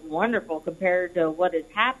it was wonderful compared to what has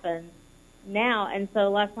happened now. And so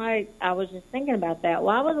last night I was just thinking about that.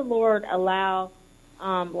 Why would the Lord allow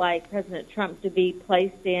President Trump to be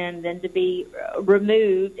placed in, then to be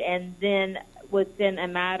removed, and then within a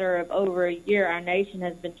matter of over a year our nation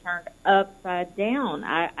has been turned upside down?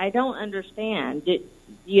 I don't understand. Do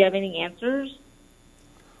you have any answers?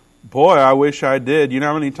 Boy, I wish I did. You know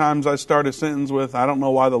how many times I start a sentence with, I don't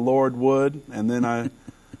know why the Lord would, and then I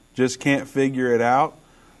just can't figure it out.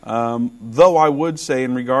 Though I would say,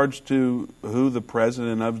 in regards to who the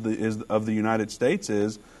president of the United States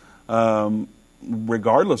is,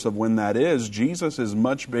 regardless of when that is, Jesus is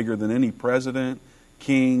much bigger than any president,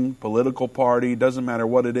 king, political party. Doesn't matter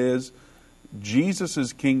what it is.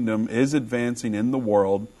 Jesus' kingdom is advancing in the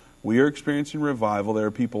world. We are experiencing revival. There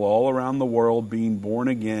are people all around the world being born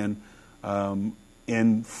again, in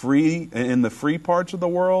the free parts of the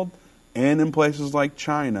world, and in places like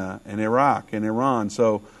China and Iraq and Iran.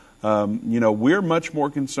 So, we're much more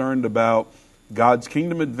concerned about God's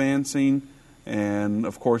kingdom advancing and,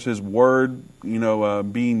 of course, His Word,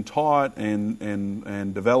 being taught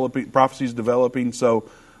and developing, prophecies developing. So,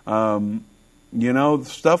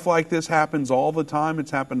 stuff like this happens all the time.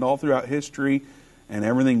 It's happened all throughout history, and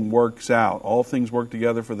everything works out. All things work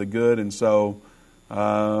together for the good, and so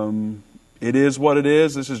it is what it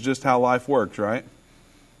is. This is just how life works, right?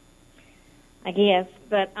 I guess,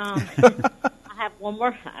 but I have one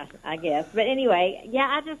more, I guess. But anyway, yeah,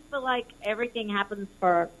 I just feel like everything happens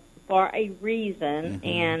for a reason,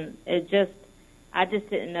 and I just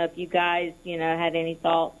didn't know if you guys, had any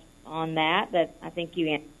thoughts on that. But I think you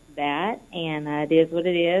answered that, and it is what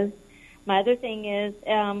it is. My other thing is,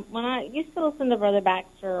 when I used to listen to Brother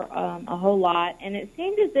Baxter a whole lot, and it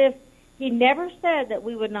seemed as if he never said that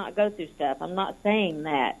we would not go through stuff. I'm not saying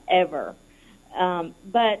that ever.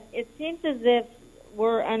 But it seems as if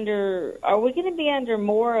are we going to be under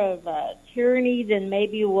more of a tyranny than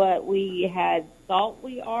maybe what we had thought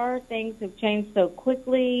we are? Things have changed so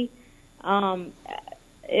quickly.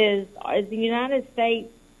 Is the United States,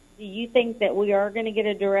 do you think that we are going to get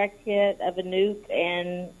a direct hit of a nuke?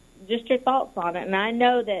 And just your thoughts on it. And I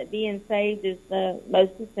know that being saved is the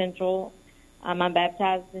most essential. I'm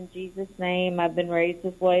baptized in Jesus' name. I've been raised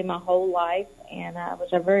this way my whole life, and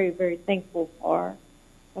which I'm very, very thankful for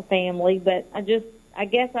my family. But I guess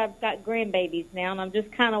I've got grandbabies now, and I'm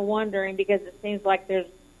just kind of wondering, because it seems like there's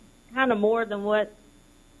kind of more than what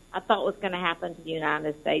I thought was going to happen to the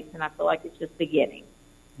United States, and I feel like it's just beginning.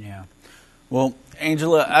 Yeah. Well,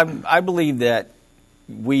 Angela, I believe that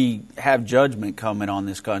we have judgment coming on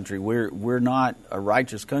this country. We're not a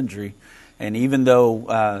righteous country. And even though,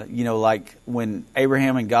 like when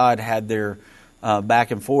Abraham and God had their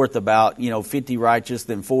back and forth about, 50 righteous,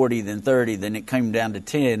 then 40, then 30, then it came down to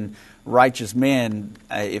 10 righteous men.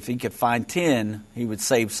 If he could find 10, he would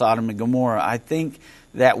save Sodom and Gomorrah. I think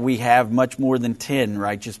that we have much more than 10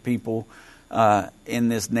 righteous people in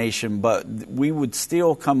this nation, but we would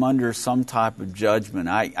still come under some type of judgment.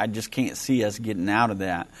 I just can't see us getting out of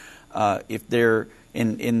that. If there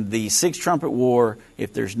in the Sixth Trumpet War,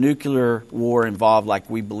 if there's nuclear war involved like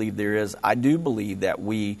we believe there is, I do believe that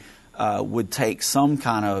we would take some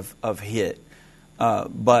kind of hit.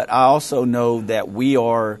 But I also know that we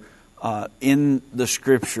are in the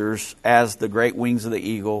Scriptures as the great wings of the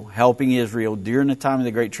eagle, helping Israel during the time of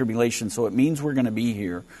the Great Tribulation. So it means we're going to be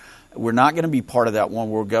here. We're not going to be part of that one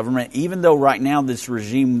world government, even though right now this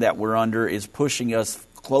regime that we're under is pushing us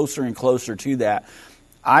closer and closer to that.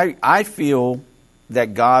 I feel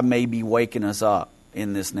that God may be waking us up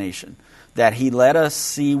in this nation, that He let us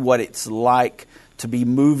see what it's like to be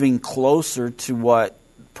moving closer to what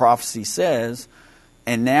prophecy says,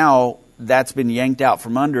 and now that's been yanked out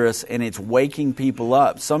from under us, and it's waking people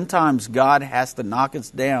up. Sometimes God has to knock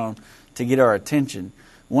us down to get our attention.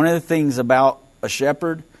 One of the things about a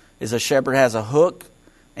shepherd is a shepherd has a hook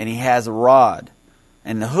and he has a rod.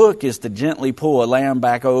 And the hook is to gently pull a lamb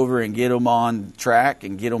back over and get them on track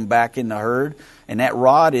and get them back in the herd. And that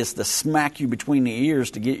rod is to smack you between the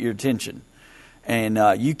ears to get your attention.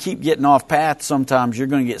 And you keep getting off path, sometimes you're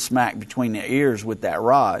going to get smacked between the ears with that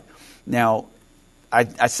rod. Now,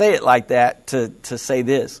 I say it like that to say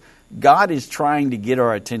this. God is trying to get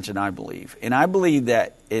our attention, I believe. And I believe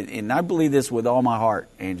that, and I believe this with all my heart,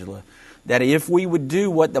 Angela, that if we would do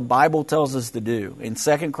what the Bible tells us to do, in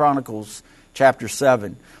 2 Chronicles chapter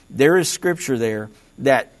 7, there is scripture there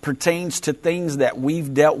that pertains to things that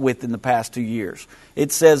we've dealt with in the past 2 years.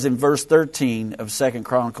 It says in verse 13 of 2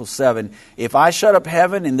 Chronicles 7, if I shut up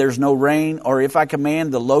heaven and there's no rain, or if I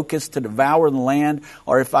command the locusts to devour the land,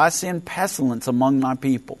 or if I send pestilence among my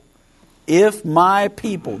people, if my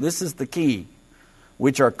people, this is the key,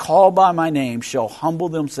 which are called by my name, shall humble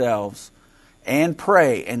themselves and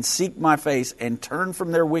pray and seek my face and turn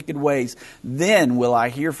from their wicked ways, then will I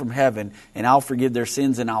hear from heaven and I'll forgive their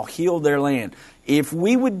sins and I'll heal their land. If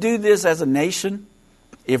we would do this as a nation,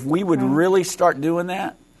 if we would really start doing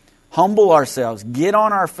that, humble ourselves, get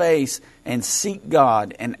on our face and seek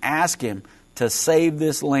God and ask Him to save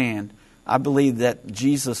this land, I believe that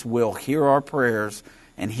Jesus will hear our prayers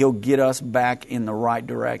and He'll get us back in the right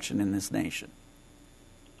direction in this nation.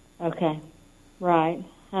 Okay. Right.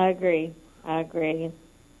 I agree.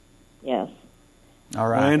 Yes. All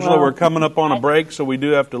right. Well, Angela, we're coming up on a break, so we do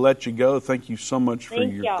have to let you go. Thank you so much for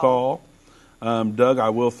your call. Doug, I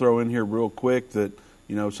will throw in here real quick that,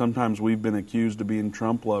 sometimes we've been accused of being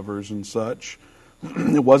Trump lovers and such.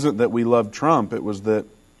 It wasn't that we loved Trump. It was that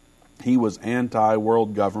he was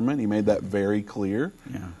anti-world government. He made that very clear.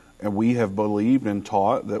 Yeah. And we have believed and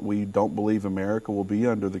taught that we don't believe America will be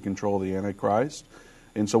under the control of the Antichrist.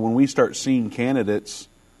 And so when we start seeing candidates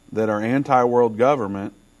that are anti-world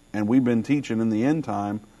government, and we've been teaching in the end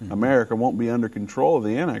time, America won't be under control of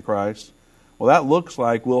the Antichrist, well, that looks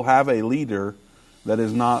like we'll have a leader that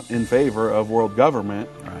is not in favor of world government.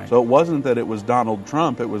 Right. So it wasn't that it was Donald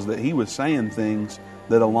Trump, it was that he was saying things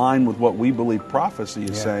that align with what we believe prophecy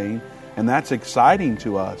is saying, and that's exciting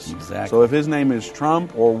to us. Exactly. So if his name is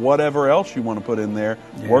Trump or whatever else you want to put in there,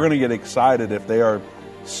 we're going to get excited if they are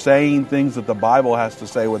saying things that the Bible has to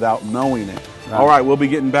say without knowing it. Right. All right, we'll be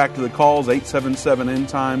getting back to the calls. 877 End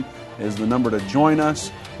Time is the number to join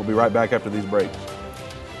us. We'll be right back after these breaks.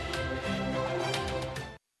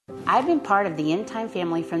 I've been part of the End Time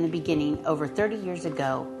family from the beginning over 30 years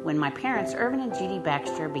ago when my parents, Irvin and Judy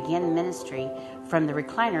Baxter, began the ministry from the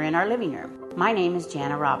recliner in our living room. My name is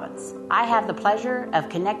Jana Robbins. I have the pleasure of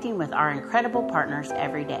connecting with our incredible partners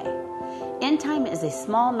every day. End Time is a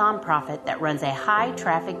small nonprofit that runs a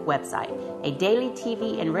high-traffic website, a daily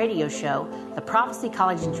TV and radio show, the Prophecy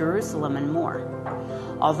College in Jerusalem, and more.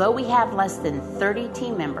 Although we have less than 30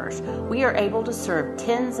 team members, we are able to serve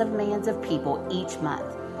tens of millions of people each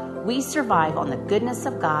month. We survive on the goodness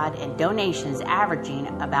of God and donations averaging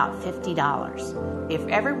about $50. If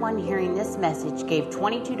everyone hearing this message gave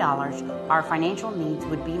 $22, our financial needs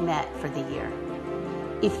would be met for the year.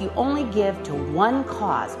 If you only give to one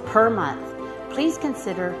cause per month, please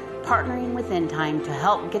consider partnering with End Time to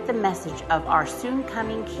help get the message of our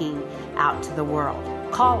soon-coming King out to the world.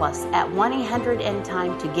 Call us at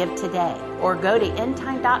 1-800-END-TIME to give today, or go to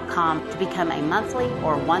endtime.com to become a monthly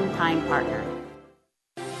or one-time partner.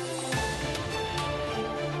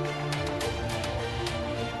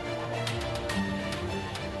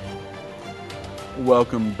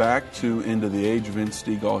 Welcome back to End of the Age. Vince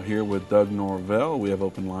Stegall here with Doug Norvell. We have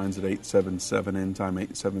open lines at 877 End Time,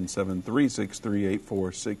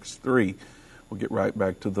 877-363-8463. We'll get right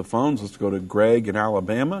back to the phones. Let's go to Greg in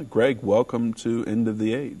Alabama. Greg, welcome to End of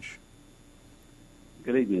the Age.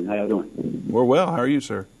 Good evening. How are you doing? We're well. How are you,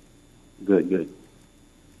 sir? Good.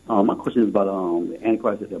 My question is about the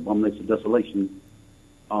Antichrist, the abomination of desolation.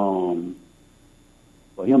 For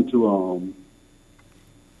him to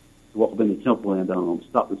walk up in the temple and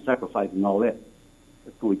stop the sacrifice and all that.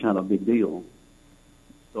 That's going to be kind of a big deal.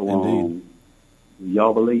 So, do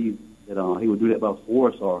y'all believe that he would do that by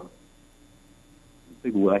force, or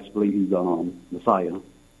people will actually believe he's Messiah?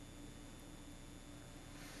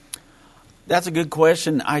 That's a good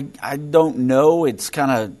question. I don't know. It's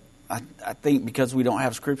kind of, I think because we don't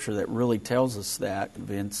have Scripture that really tells us that,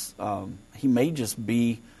 Vince, he may just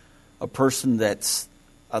be a person that's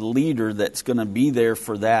a leader that's going to be there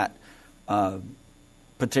for that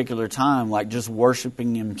particular time, like just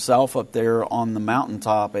worshiping himself up there on the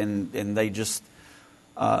mountaintop, and they just,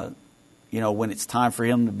 when it's time for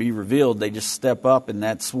him to be revealed, they just step up, and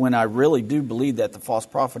that's when I really do believe that the false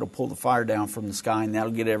prophet will pull the fire down from the sky, and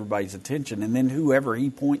that'll get everybody's attention. And then whoever he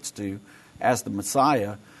points to as the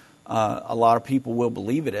Messiah, a lot of people will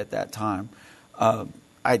believe it at that time.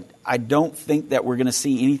 I don't think that we're going to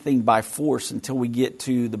see anything by force until we get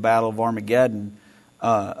to the Battle of Armageddon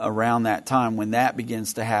around that time, when that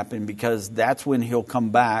begins to happen, because that's when he'll come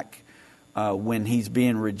back, when he's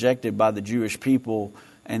being rejected by the Jewish people,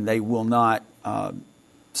 and they will not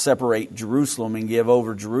separate Jerusalem and give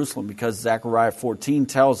over Jerusalem, because Zechariah 14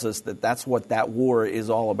 tells us that that's what that war is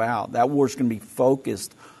all about. That war is going to be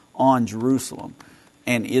focused on Jerusalem,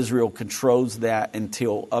 and Israel controls that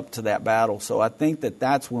until up to that battle. So I think that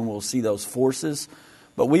that's when we'll see those forces.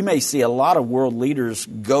 But we may see a lot of world leaders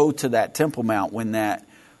go to that Temple Mount when that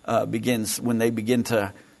begins, when they begin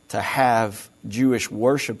to have Jewish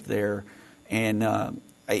worship there, and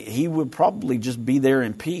he would probably just be there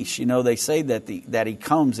in peace. They say that he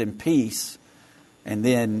comes in peace, and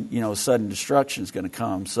then sudden destruction is going to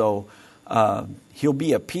come. So he'll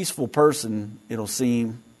be a peaceful person, it'll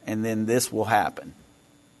seem, and then this will happen.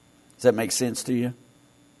 Does that make sense to you?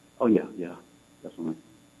 Oh yeah, definitely.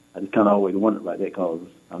 I just kind of always wondered about that, because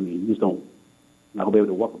you just not gonna be able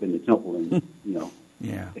to walk up in the temple and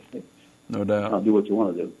yeah, no doubt, do what you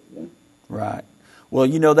want to do. Yeah. Right.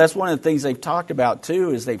 Well, that's one of the things they've talked about too,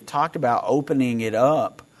 is they've talked about opening it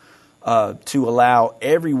up to allow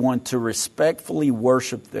everyone to respectfully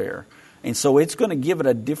worship there. And so it's going to give it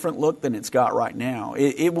a different look than it's got right now.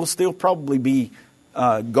 It will still probably be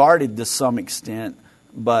guarded to some extent,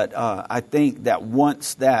 but I think that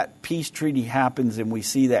once that peace treaty happens and we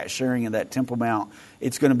see that sharing of that Temple Mount,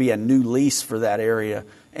 it's going to be a new lease for that area,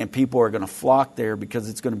 and people are going to flock there because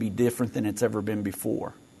it's going to be different than it's ever been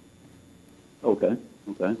before. Okay.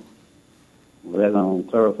 Well, that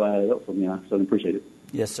clarified it up for me. I certainly appreciate it.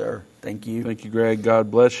 Yes, sir. Thank you. Thank you, Greg.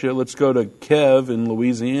 God bless you. Let's go to Kev in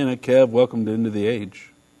Louisiana. Kev, welcome to End of the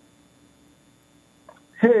Age.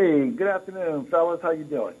 Hey, good afternoon, fellas. How you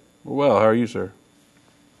doing? Well, how are you, sir?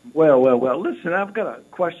 Well. Listen, I've got a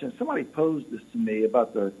question. Somebody posed this to me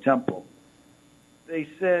about the temple. They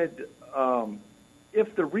said,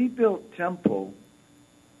 if the rebuilt temple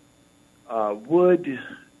would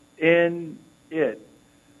in it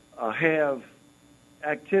have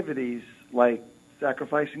activities like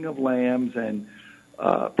sacrificing of lambs and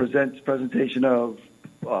presentation of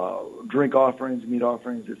drink offerings, meat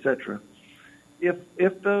offerings, etc.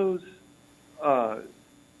 If those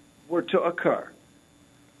were to occur,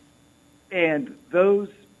 and those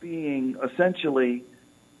being essentially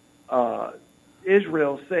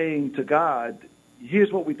Israel saying to God,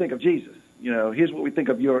 "Here's what we think of Jesus. Here's what we think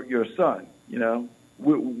of your son.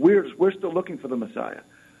 We're still looking for the Messiah."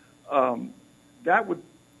 That would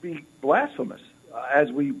be blasphemous,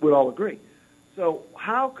 as we would all agree. So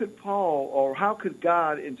how could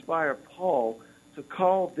God inspire Paul to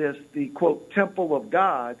call this the, quote, temple of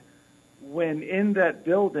God, when in that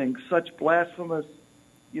building such blasphemous,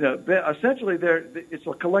 essentially it's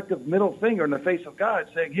a collective middle finger in the face of God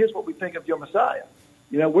saying, "Here's what we think of your Messiah.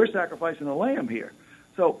 We're sacrificing a lamb here."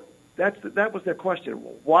 So that was their question.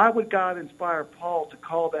 Why would God inspire Paul to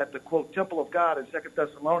call that the, quote, temple of God in 2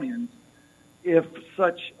 Thessalonians if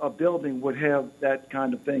such a building would have that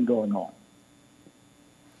kind of thing going on?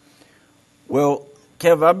 Well,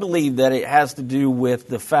 Kev, I believe that it has to do with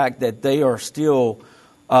the fact that they are still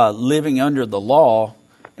living under the law,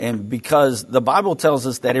 and because the Bible tells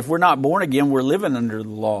us that if we're not born again, we're living under the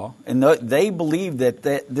law. And they believe that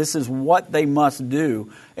this is what they must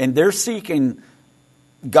do, and they're seeking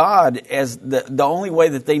God as the only way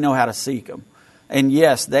that they know how to seek Him. And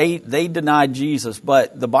yes, they denied Jesus,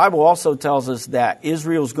 but the Bible also tells us that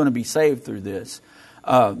Israel's going to be saved through this.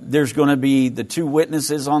 There's going to be the 2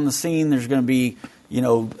 witnesses on the scene. There's going to be,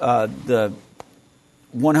 the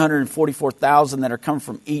 144,000 that are coming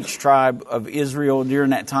from each tribe of Israel during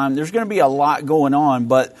that time. There's going to be a lot going on,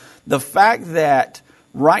 but the fact that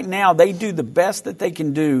right now they do the best that they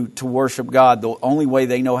can do to worship God the only way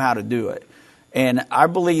they know how to do it. And I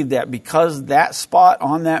believe that because that spot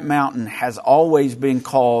on that mountain has always been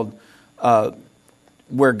called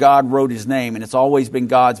where God wrote his name, and it's always been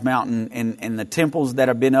God's mountain, and the temples that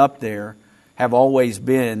have been up there have always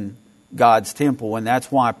been God's temple, and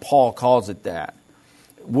that's why Paul calls it that.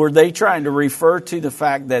 Were they trying to refer to the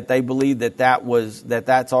fact that they believe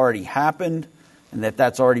that's already happened and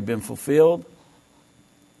that's already been fulfilled?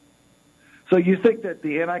 So you think that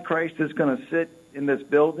the Antichrist is going to sit in this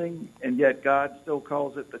building, and yet God still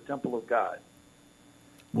calls it the temple of God?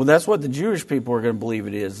 Well, that's what the Jewish people are going to believe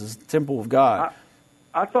it is the temple of God.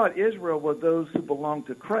 I thought Israel were those who belong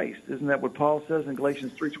to Christ. Isn't that what Paul says in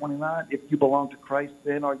Galatians 3:29? If you belong to Christ,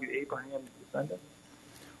 then are you Abraham's descendant?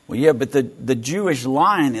 Well, yeah, but the Jewish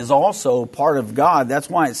line is also part of God. That's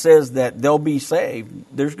why it says that they'll be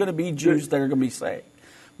saved. There's going to be Jews that are going to be saved.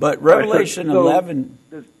 But Revelation 11...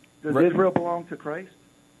 Does Israel belong to Christ?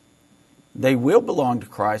 They will belong to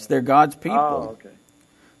Christ. They're God's people. Oh,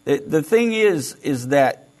 okay. The thing is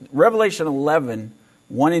that Revelation 11,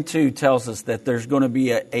 1 and 2 tells us that there's going to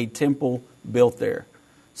be a temple built there.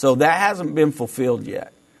 So that hasn't been fulfilled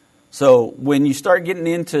yet. So when you start getting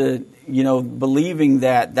into, believing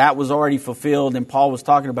that was already fulfilled and Paul was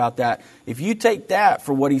talking about that, if you take that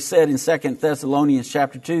for what he said in 2 Thessalonians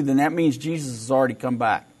chapter 2, then that means Jesus has already come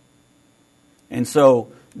back. And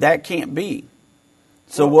so that can't be.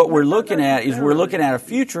 So what we're looking at is we're looking at a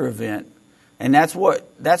future event, and that's what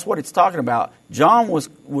it's talking about. John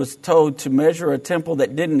was told to measure a temple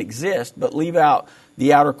that didn't exist, but leave out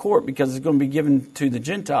the outer court because it's going to be given to the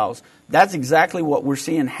Gentiles. That's exactly what we're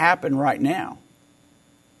seeing happen right now.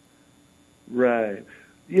 Right.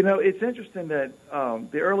 It's interesting that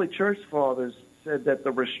the early church fathers said that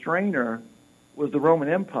the restrainer was the Roman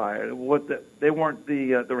Empire.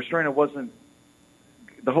 The restrainer wasn't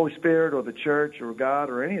the Holy Spirit or the church or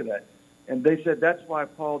God or any of that. And they said that's why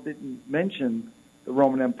Paul didn't mention the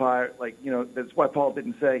Roman Empire. That's why Paul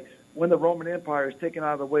didn't say, when the Roman Empire is taken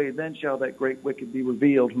out of the way, then shall that great wicked be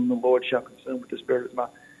revealed, whom the Lord shall consume with the Spirit of his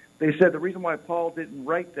mouth. They said the reason why Paul didn't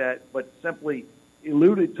write that, but simply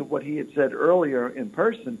alluded to what he had said earlier in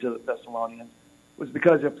person to the Thessalonians, was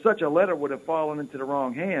because if such a letter would have fallen into the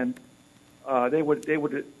wrong hand, they would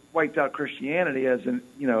have wiped out Christianity as an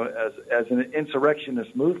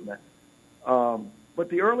insurrectionist movement. But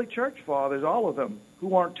the early church fathers, all of them,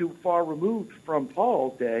 who aren't too far removed from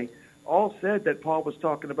Paul's day, all said that Paul was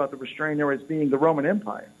talking about the restrainer as being the Roman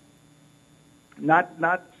Empire, not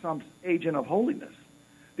some agent of holiness.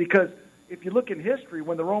 Because if you look in history,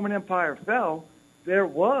 when the Roman Empire fell, there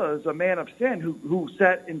was a man of sin who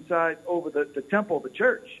sat inside over the temple of the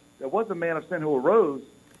church. There was a man of sin who arose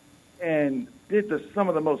and did some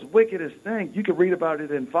of the most wickedest things. You could read about it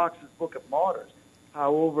in Fox's Book of Martyrs,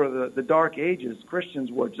 how over the Dark Ages, Christians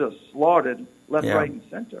were just slaughtered left, right, and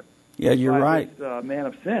center. Yeah, you're right. This man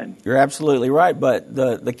of sin. You're absolutely right. But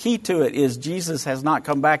the key to it is Jesus has not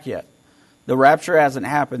come back yet. The rapture hasn't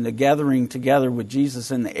happened. The gathering together with Jesus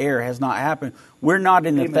in the air has not happened. We're not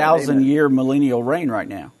in the 1,000-year millennial reign right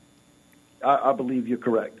now. I believe you're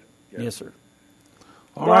correct. Yes, sir.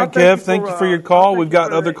 All right, Kev, thank you for your call. We've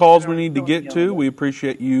got other calls we need to get to. We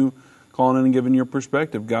appreciate you calling in and giving your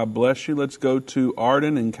perspective. God bless you. Let's go to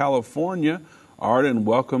Arden in California. Arden,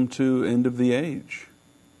 welcome to End of the Age.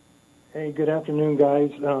 Hey, good afternoon,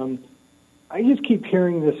 guys. I just keep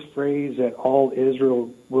hearing this phrase that all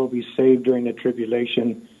Israel will be saved during the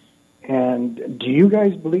tribulation. And do you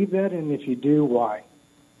guys believe that? And if you do, why?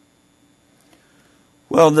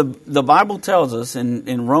 Well, the Bible tells us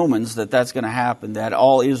in Romans that that's going to happen, that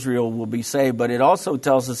all Israel will be saved. But it also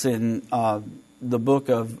tells us in the book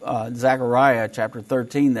of Zechariah, chapter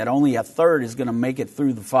 13, that only a third is going to make it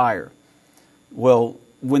through the fire. Well,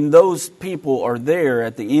 when those people are there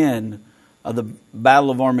at the end of the Battle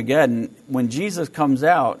of Armageddon, when Jesus comes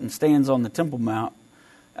out and stands on the Temple Mount,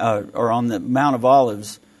 or on the Mount of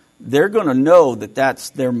Olives, they're going to know that that's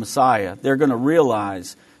their Messiah. They're going to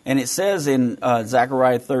realize, and it says in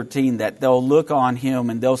Zechariah 13 that they'll look on him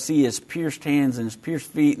and they'll see his pierced hands and his pierced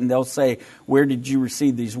feet, and they'll say, "Where did you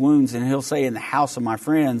receive these wounds?" And he'll say, "In the house of my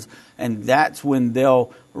friends." And that's when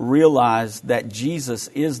they'll realize that Jesus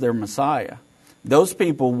is their Messiah. Those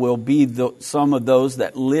people will be some of those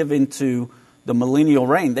that live into the millennial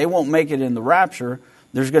reign. They won't make it in the rapture.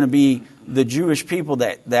 There's going to be the Jewish people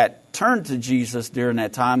that turned to Jesus during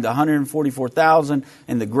that time, the 144,000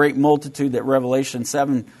 and the great multitude that Revelation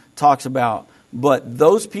 7 talks about. But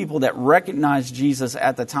those people that recognize Jesus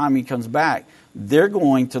at the time he comes back, they're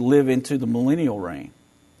going to live into the millennial reign.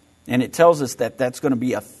 And it tells us that that's going to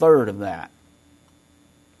be a third of that.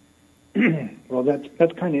 Well,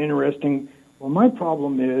 that's kind of interesting. Well, my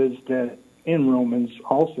problem is that in Romans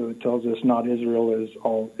also it tells us not Israel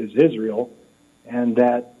is Israel, and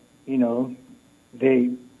that, you know,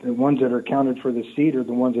 the ones that are counted for the seed are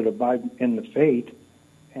the ones that abide in the faith.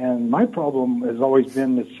 And my problem has always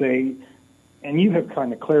been to say, and you have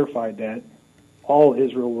kind of clarified that, all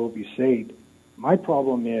Israel will be saved. My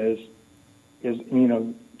problem is, you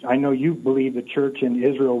know, I know you believe the church in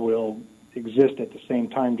Israel will exist at the same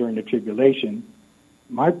time during the tribulation.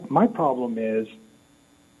 My problem is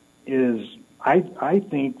I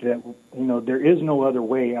think that, you know, there is no other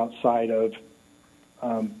way outside of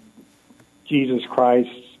Jesus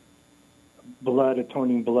Christ's blood,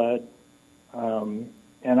 atoning blood. And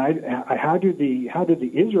how do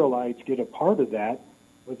the Israelites get a part of that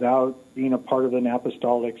without being a part of an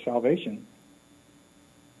apostolic salvation?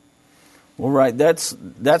 Well, right. That's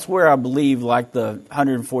where I believe like the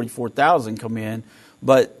 144,000 come in.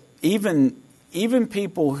 But even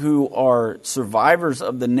people who are survivors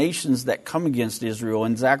of the nations that come against Israel,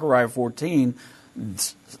 in Zechariah 14,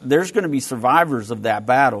 there's going to be survivors of that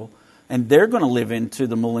battle, and they're going to live into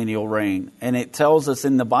the millennial reign. And it tells us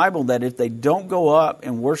in the Bible that if they don't go up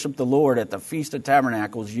and worship the Lord at the Feast of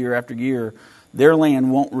Tabernacles year after year, their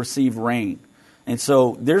land won't receive rain. And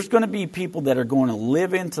so there's going to be people that are going to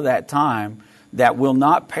live into that time that will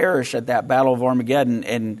not perish at that battle of Armageddon.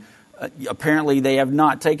 And apparently they have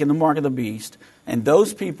not taken the mark of the beast. And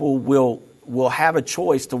those people will have a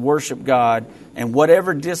choice to worship God. And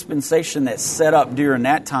whatever dispensation that's set up during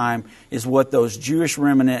that time is what those Jewish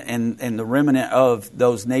remnant and the remnant of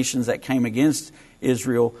those nations that came against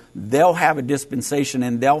Israel, they'll have a dispensation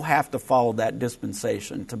and they'll have to follow that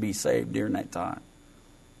dispensation to be saved during that time.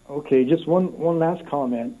 Okay, just one last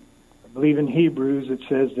comment. I believe in Hebrews it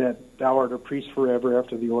says that thou art a priest forever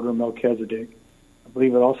after the order of Melchizedek. I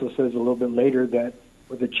believe it also says a little bit later that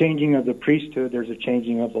with the changing of the priesthood, there's a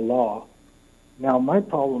changing of the law. Now, my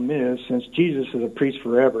problem is, since Jesus is a priest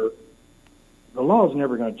forever, the law is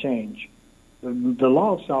never going to change. The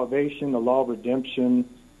law of salvation, the law of redemption,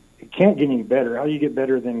 it can't get any better. How do you get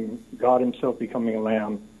better than God himself becoming a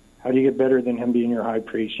lamb? How do you get better than him being your high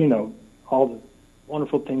priest? You know, all the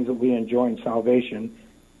wonderful things that we enjoy in salvation.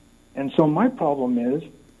 And so my problem is,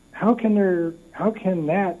 how can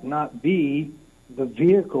that not be the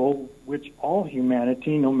vehicle which all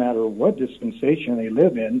humanity, no matter what dispensation they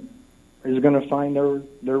live in, is going to find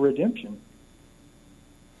their redemption?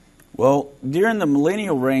 Well, during the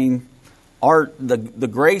millennial reign, the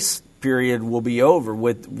grace period will be over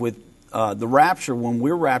with the rapture when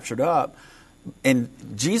we're raptured up. And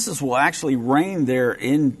Jesus will actually reign there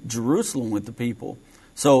in Jerusalem with the people.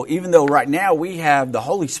 So even though right now we have the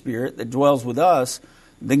Holy Spirit that dwells with us,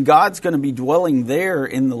 then God's going to be dwelling there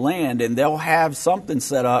in the land, and they'll have something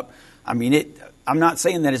set up. I mean, I'm not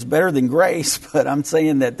saying that it's better than grace, but I'm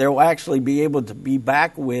saying that they'll actually be able to be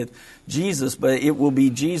back with Jesus, but it will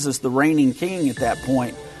be Jesus, the reigning king at that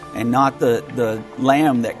point, and not the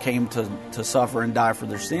lamb that came to suffer and die for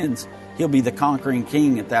their sins. He'll be the conquering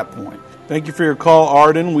king at that point. Thank you for your call,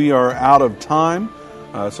 Arden. We are out of time,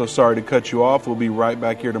 so sorry to cut you off. We'll be right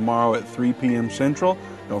back here tomorrow at 3 p.m. Central.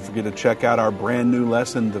 Don't forget to check out our brand new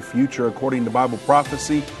lesson, The Future According to Bible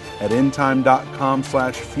Prophecy, at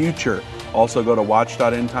endtime.com/future. Also go to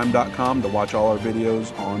watch.endtime.com to watch all our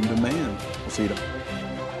videos on demand. We'll see you tomorrow.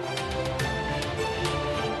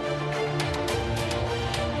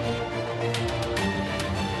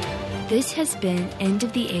 This has been End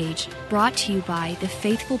of the Age, brought to you by the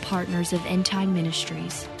faithful partners of End Time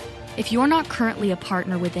Ministries. If you're not currently a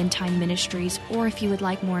partner with End Time Ministries, or if you would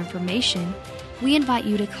like more information, we invite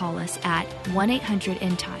you to call us at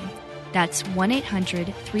 1-800-END-TIME. That's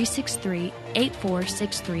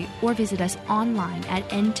 1-800-363-8463, or visit us online at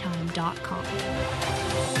endtime.com.